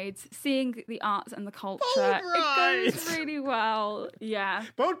boat rides, seeing the arts and the culture. Boat rides! It goes really well. Yeah.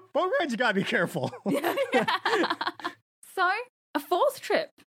 Boat rides, you gotta be careful. Yeah. So, a 4th trip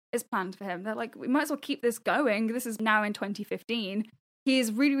is planned for him. They're like, we might as well keep this going. This is now in 2015. He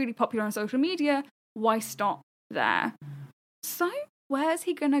is really, really popular on social media. Why stop there? So, where's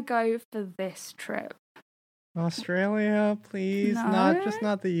he gonna go for this trip? Australia, please. No.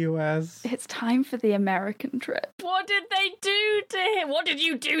 Not the US. It's time for the American trip. What did they do to him? What did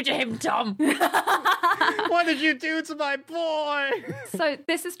you do to him, Tom? What did you do to my boy? So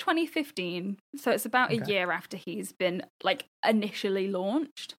this is 2015. So it's about a year after he's been initially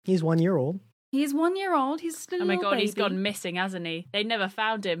launched. He's 1 year old. He's 1 year old. He's still a little baby. He's gone missing, hasn't he? They never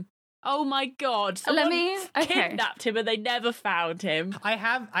found him. Oh my god! Someone kidnapped him and they never found him. I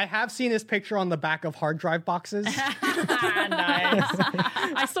have seen his picture on the back of hard drive boxes. Nice.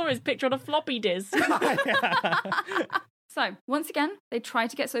 I saw his picture on a floppy disk. So once again, they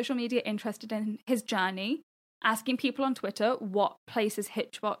tried to get social media interested in his journey, asking people on Twitter what places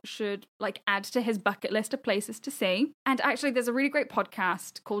Hitchbot should add to his bucket list of places to see. And actually, there's a really great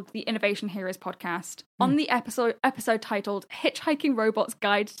podcast called the Innovation Heroes Podcast. On the episode titled Hitchhiking Robots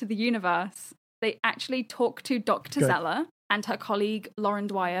Guide to the Universe, they actually talk to Dr. Zeller and her colleague Lauren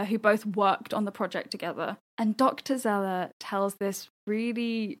Dwyer, who both worked on the project together. And Dr. Zeller tells this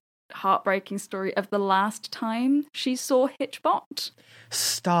really heartbreaking story of the last time she saw Hitchbot.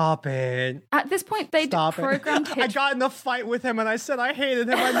 Stop it. At this point, they'd programmed I got in a fight with him and I said I hated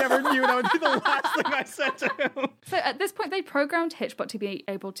him. I never knew that would be the last thing I said to him. So at this point, they programmed Hitchbot to be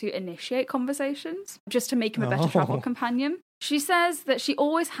able to initiate conversations, just to make him a better travel companion. She says that she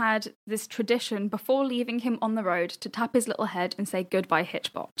always had this tradition before leaving him on the road to tap his little head and say goodbye,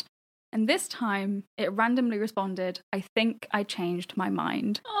 Hitchbot. And this time, it randomly responded, I think I changed my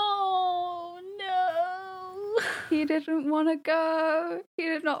mind. Oh, no. He didn't want to go. He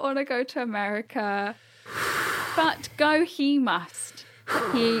did not want to go to America. But go he must.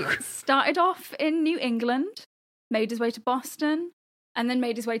 He started off in New England, made his way to Boston, and then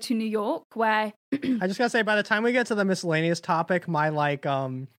made his way to New York, where... I just gotta say, by the time we get to the miscellaneous topic, my,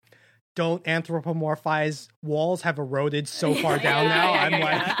 don't anthropomorphize walls have eroded so far down now. I'm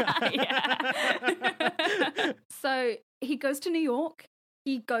So he goes to New York.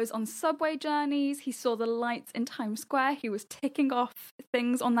 He goes on subway journeys. He saw the lights in Times Square. He was ticking off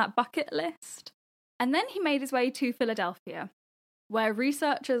things on that bucket list. And then he made his way to Philadelphia, where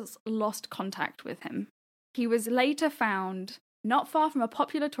researchers lost contact with him. He was later found not far from a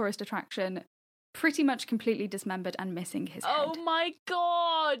popular tourist attraction, pretty much completely dismembered and missing his head. Oh my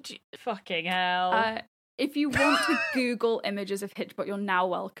god! Fucking hell. If you want to Google images of Hitchbot, you're now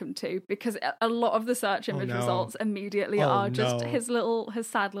welcome to, because a lot of the search image results immediately are just his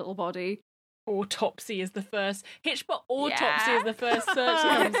sad little body. Autopsy is the first. Hitchbot autopsy is the first search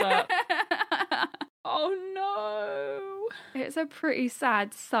that comes up. Oh no. It's a pretty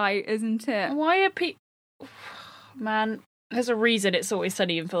sad sight, isn't it? Why are people... Man, there's a reason It's Always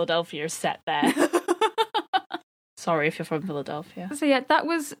Sunny in Philadelphia is set there. Sorry if you're from Philadelphia. So yeah, that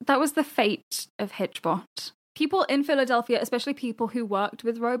was the fate of Hitchbot. People in Philadelphia, especially people who worked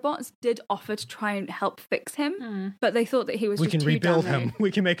with robots, did offer to try and help fix him, but they thought that he was we just can rebuild him.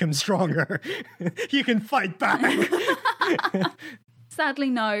 We can make him stronger. He can fight back. Sadly,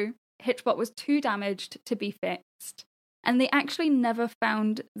 no. Hitchbot was too damaged to be fixed. And they actually never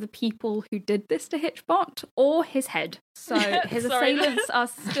found the people who did this to Hitchbot or his head. So his assailants are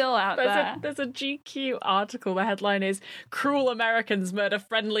still out there. There's a GQ article. The headline is Cruel Americans Murder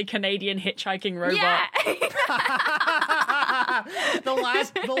Friendly Canadian Hitchhiking Robot. Yeah.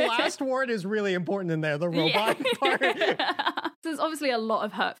 The last word is really important in there, the robot part. There's obviously a lot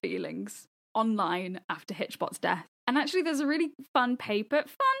of hurt feelings online after Hitchbot's death. And actually there's a really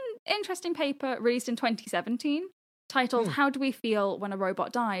interesting paper released in 2017 titled How Do We Feel When a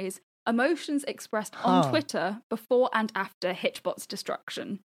Robot Dies? Emotions Expressed on Twitter Before and After Hitchbot's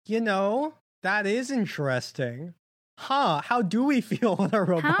Destruction. You know, that is interesting. How do we feel when a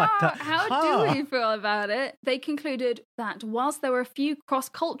robot dies? How do we feel about it? They concluded that whilst there were a few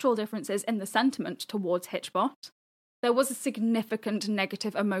cross-cultural differences in the sentiment towards Hitchbot, there was a significant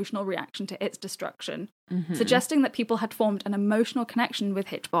negative emotional reaction to its destruction, suggesting that people had formed an emotional connection with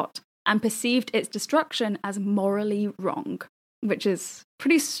Hitchbot and perceived its destruction as morally wrong, which is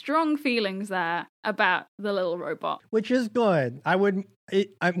pretty strong feelings there about the little robot. Which is good. I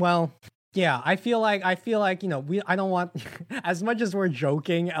feel like, I don't want, as much as we're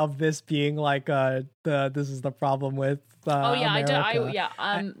joking of this being like this is the problem with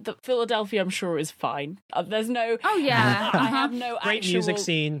the Philadelphia, I'm sure, is fine. There's no. Oh yeah, I have no great music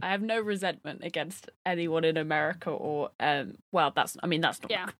scene. I have no resentment against anyone in America, or that's not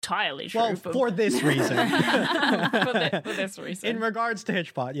entirely true. Well, for this reason, for this reason, in regards to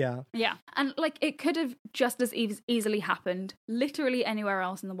Hitchbot, yeah, and it could have just as easily happened literally anywhere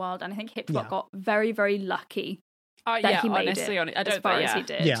else in the world, and I think Hitchbot got very, very lucky. That he made honestly, it I don't as far as he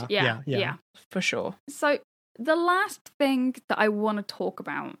did. Yeah, for sure. So the last thing that I want to talk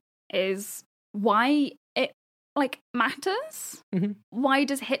about is why it matters. Mm-hmm. Why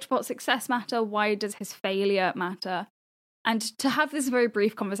does Hitchbot's success matter? Why does his failure matter? And to have this very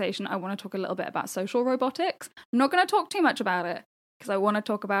brief conversation, I want to talk a little bit about social robotics. I'm not going to talk too much about it because I want to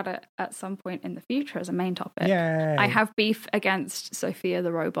talk about it at some point in the future as a main topic. Yay. I have beef against Sophia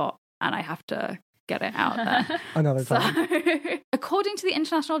the robot, and I have to get it out there. Another time. According to the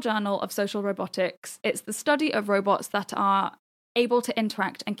International Journal of Social Robotics, it's the study of robots that are able to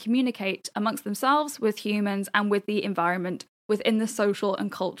interact and communicate amongst themselves, with humans, and with the environment within the social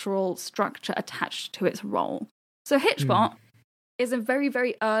and cultural structure attached to its role. So Hitchbot is a very,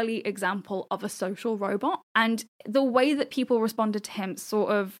 very early example of a social robot, and the way that people responded to him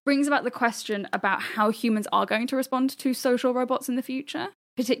sort of brings about the question about how humans are going to respond to social robots in the future.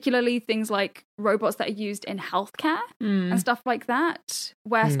 Particularly things like robots that are used in healthcare and stuff like that,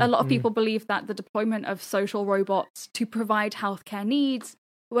 where a lot of people believe that the deployment of social robots to provide healthcare needs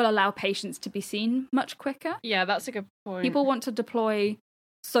will allow patients to be seen much quicker. Yeah, that's a good point. People want to deploy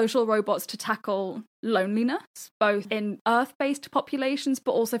social robots to tackle loneliness, both in Earth-based populations,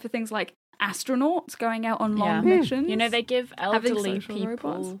 but also for things like astronauts going out on long missions. You know, they give elderly people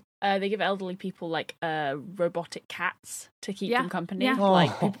robots. They give elderly people like robotic cats to keep them company,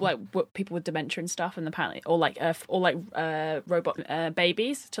 people with dementia and stuff, and apparently, or robot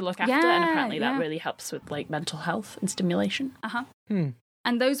babies to look after, and apparently that really helps with like mental health and stimulation.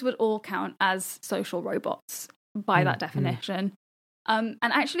 And those would all count as social robots by that definition. And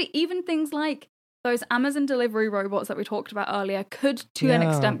actually, even things like those Amazon delivery robots that we talked about earlier could, to an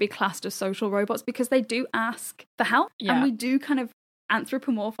extent, be classed as social robots because they do ask for help, and we do kind of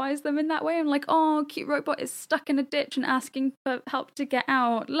anthropomorphize them in that way. I'm like, oh, cute robot is stuck in a ditch and asking for help to get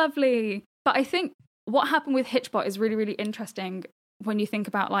out. Lovely. But I think what happened with Hitchbot is really, really interesting when you think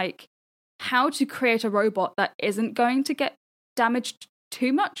about like how to create a robot that isn't going to get damaged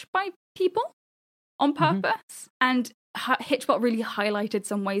too much by people on purpose. And Hitchbot really highlighted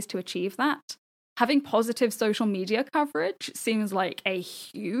some ways to achieve that. Having positive social media coverage seems like a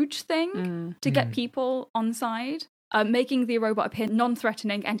huge thing to get people on side. Making the robot appear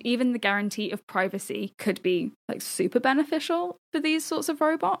non-threatening and even the guarantee of privacy could be like super beneficial for these sorts of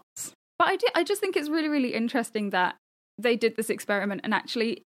robots. But I just think it's really, really interesting that they did this experiment and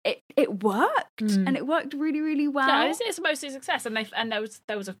actually it worked, and it worked really, really well. Yeah, it's mostly a success, and there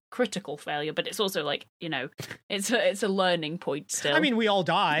was a critical failure, but it's also like, you know, it's a learning point still. I mean, we all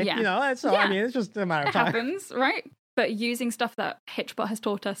die, you know. I mean, it's just a matter of time. It happens, right? But using stuff that Hitchbot has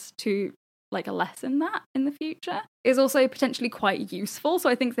taught us to like a lesson that in the future is also potentially quite useful. So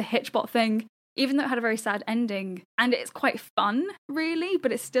I think the Hitchbot thing, even though it had a very sad ending and it's quite fun really,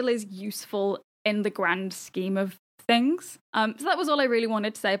 but it still is useful in the grand scheme of things. So that was all I really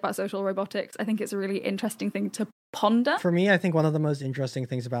wanted to say about social robotics. I think it's a really interesting thing to ponder. For me, I think one of the most interesting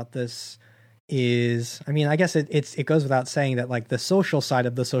things about this is, I mean, I guess it goes without saying that like the social side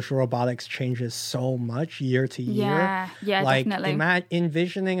of the social robotics changes so much year to year. Yeah, like, definitely.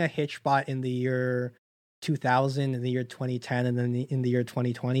 Envisioning a Hitchbot in the year 2000, in the year 2010, and then in the year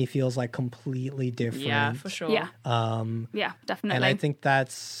 2020 feels like completely different. Yeah, for sure. Yeah, definitely. And I think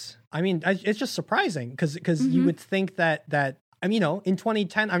that's, I mean, it's just surprising because you would think that I mean, you know, in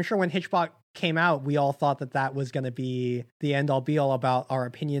 2010, I'm sure when Hitchbot came out, we all thought that was going to be the end all be all about our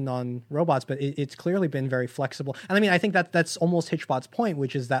opinion on robots, but it's clearly been very flexible. And I mean, I think that's almost Hitchbot's point,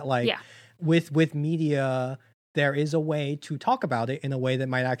 which is that like with media, there is a way to talk about it in a way that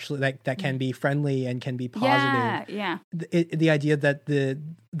might actually that can be friendly and can be positive. Yeah. The idea that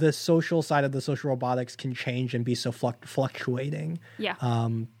the social side of the social robotics can change and be so fluctuating. Yeah.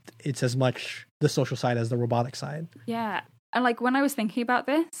 It's as much the social side as the robotic side. Yeah. And like when I was thinking about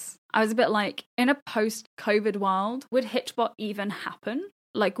this, I was a bit like, in a post-COVID world, would Hitchbot even happen?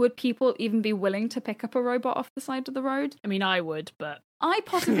 Like, would people even be willing to pick up a robot off the side of the road? I mean, I would, but I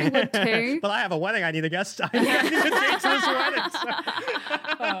possibly would too. But I have a wedding. I need a guest. I need a date to this wedding.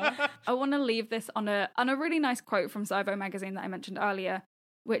 I want to leave this on a really nice quote from Servo magazine that I mentioned earlier,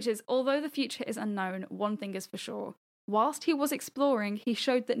 which is, although the future is unknown, one thing is for sure. Whilst he was exploring, he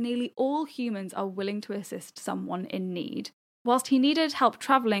showed that nearly all humans are willing to assist someone in need. Whilst he needed help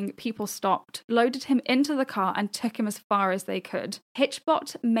travelling, people stopped, loaded him into the car and took him as far as they could.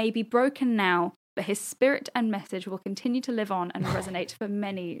 Hitchbot may be broken now, but his spirit and message will continue to live on and resonate for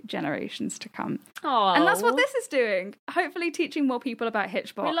many generations to come. Aww. And that's what this is doing. Hopefully teaching more people about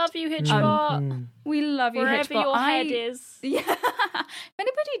Hitchbot. We love you, Hitchbot. We love you, Wherever Hitchbot. your head is. Yeah. If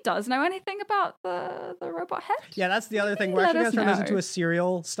anybody does know anything about the robot head, yeah, that's the other thing. We're actually going to turn this into a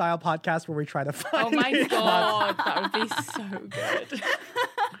serial style podcast where we try to find. Oh my god, that would be so good.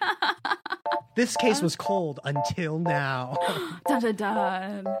 This case was cold until now. Dun dun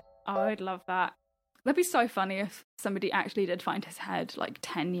dun. Oh, I'd love that. That'd be so funny if somebody actually did find his head like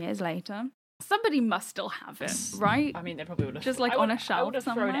 10 years later. Somebody must still have it, right? I mean, they probably would have. Just like on a shelf I would have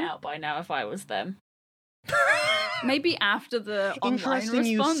somewhere. thrown it out by now if I was them. Maybe after the online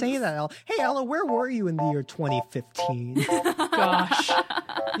Interesting response. you say that, Ella. Hey, Ella, where were you in the year 2015? Gosh.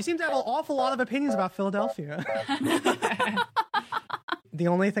 You seem to have an awful lot of opinions about Philadelphia. The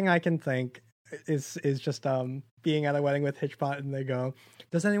only thing I can think is just being at a wedding with Hitchbot and they go,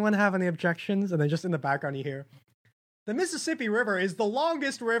 does anyone have any objections? And then just in the background you hear, the Mississippi River is the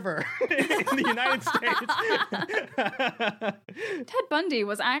longest river in the United States. Ted Bundy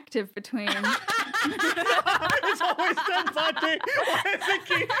was active between... It's always Ted Bundy. Why is it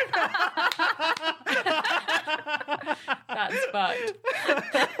keep... That's fucked.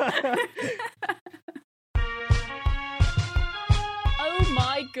 Oh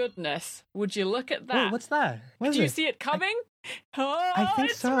my goodness. Would you look at that? Wait, what's that? What Did you see it coming? I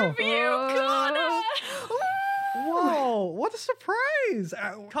think it's so. Review Corner! Whoa, what a surprise!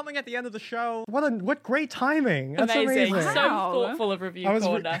 Coming at the end of the show. What great timing. That's amazing. So thoughtful of Review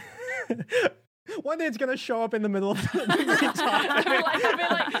Corner. One day it's gonna show up in the middle of the main topic. I feel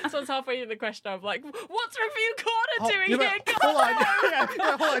like someone's halfway through the question. I'm like, what's Review Corner doing here? Hold on. Yeah,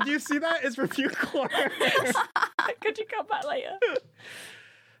 hold on. Do you see that? It's Review Corner. Could you come back later?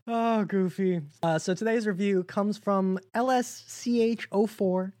 Oh, goofy. So today's review comes from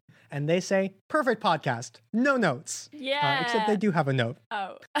LSCH04, and they say, perfect podcast. No notes. Yeah. Except they do have a note.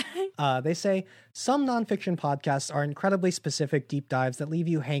 Oh. They say, some nonfiction podcasts are incredibly specific deep dives that leave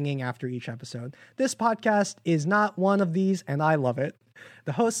you hanging after each episode. This podcast is not one of these, and I love it.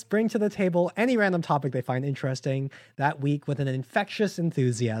 The hosts bring to the table any random topic they find interesting that week with an infectious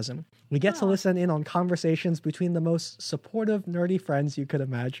enthusiasm. We get to listen in on conversations between the most supportive, nerdy friends you could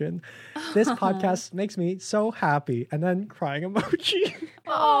imagine. This podcast makes me so happy. And then crying emoji.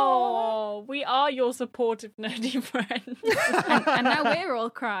 Oh, we are your supportive, nerdy friends. And now we're all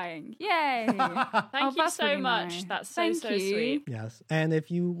crying. Yay. Thank you so really much. nice. That's so Thank you. sweet. Yes. And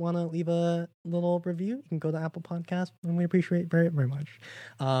if you want to leave a little review, you can go to Apple Podcasts, and we appreciate it very, very much.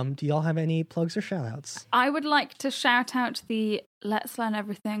 Do y'all have any plugs or shout outs? I would like to shout out the Let's Learn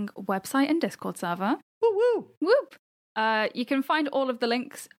Everything website and Discord server. Woo woo! Whoop! You can find all of the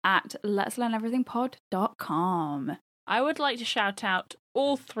links at letslearneverythingpod.com. I would like to shout out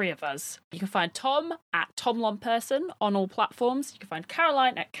all three of us. You can find Tom at TomLonPerson on all platforms. You can find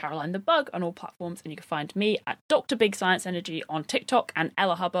Caroline at Caroline the Bug on all platforms. And you can find me at Dr. Big Science Energy on TikTok and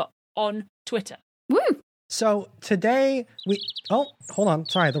Ella Hubber on Twitter. Woo! So today we... Oh, hold on.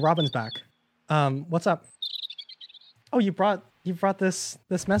 Sorry, the Robin's back. What's up? Oh, you brought this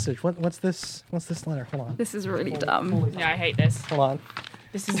message. What's this letter? Hold on. This is really dumb. Yeah, I hate this. Hold on.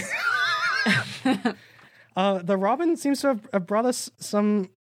 This is... The Robin seems to have brought us some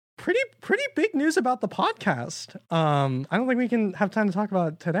pretty big news about the podcast. I don't think we can have time to talk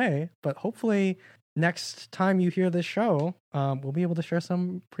about it today, but hopefully next time you hear this show, we'll be able to share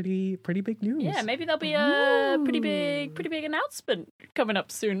some pretty big news. Yeah, maybe there'll be a pretty big announcement coming up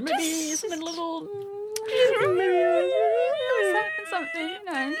soon. Maybe something a little... something, you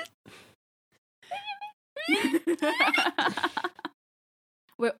know.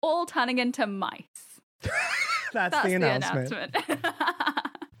 We're all turning into mice. That's the announcement.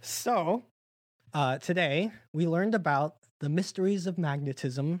 So, today we learned about the mysteries of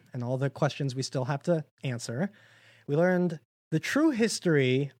magnetism and all the questions we still have to answer. We learned the true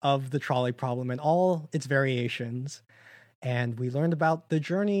history of the trolley problem and all its variations. And we learned about the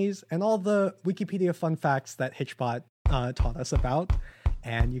journeys and all the Wikipedia fun facts that Hitchbot taught us about.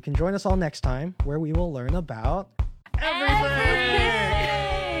 And you can join us all next time where we will learn about everything!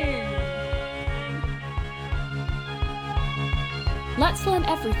 Let's Learn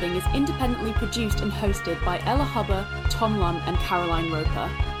Everything is independently produced and hosted by Ella Hubber, Tom Lunn and Caroline Roper.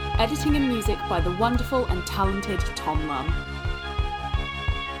 Editing and music by the wonderful and talented Tom Lunn.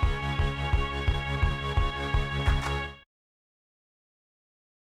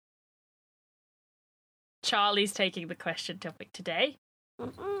 Charlie's taking the question topic today.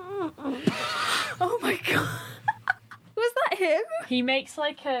 Oh my god. Was that him? He makes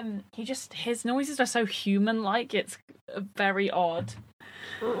like his noises are so human-like. It's very odd.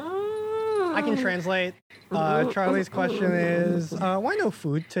 I can translate. Charlie's question is, why no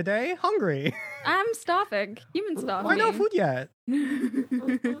food today? Hungry. I'm starving. Human starving. Why no food yet?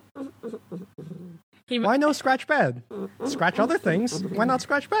 Why no scratch bed? Scratch other things. Why not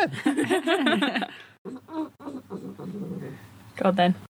scratch bed? God then.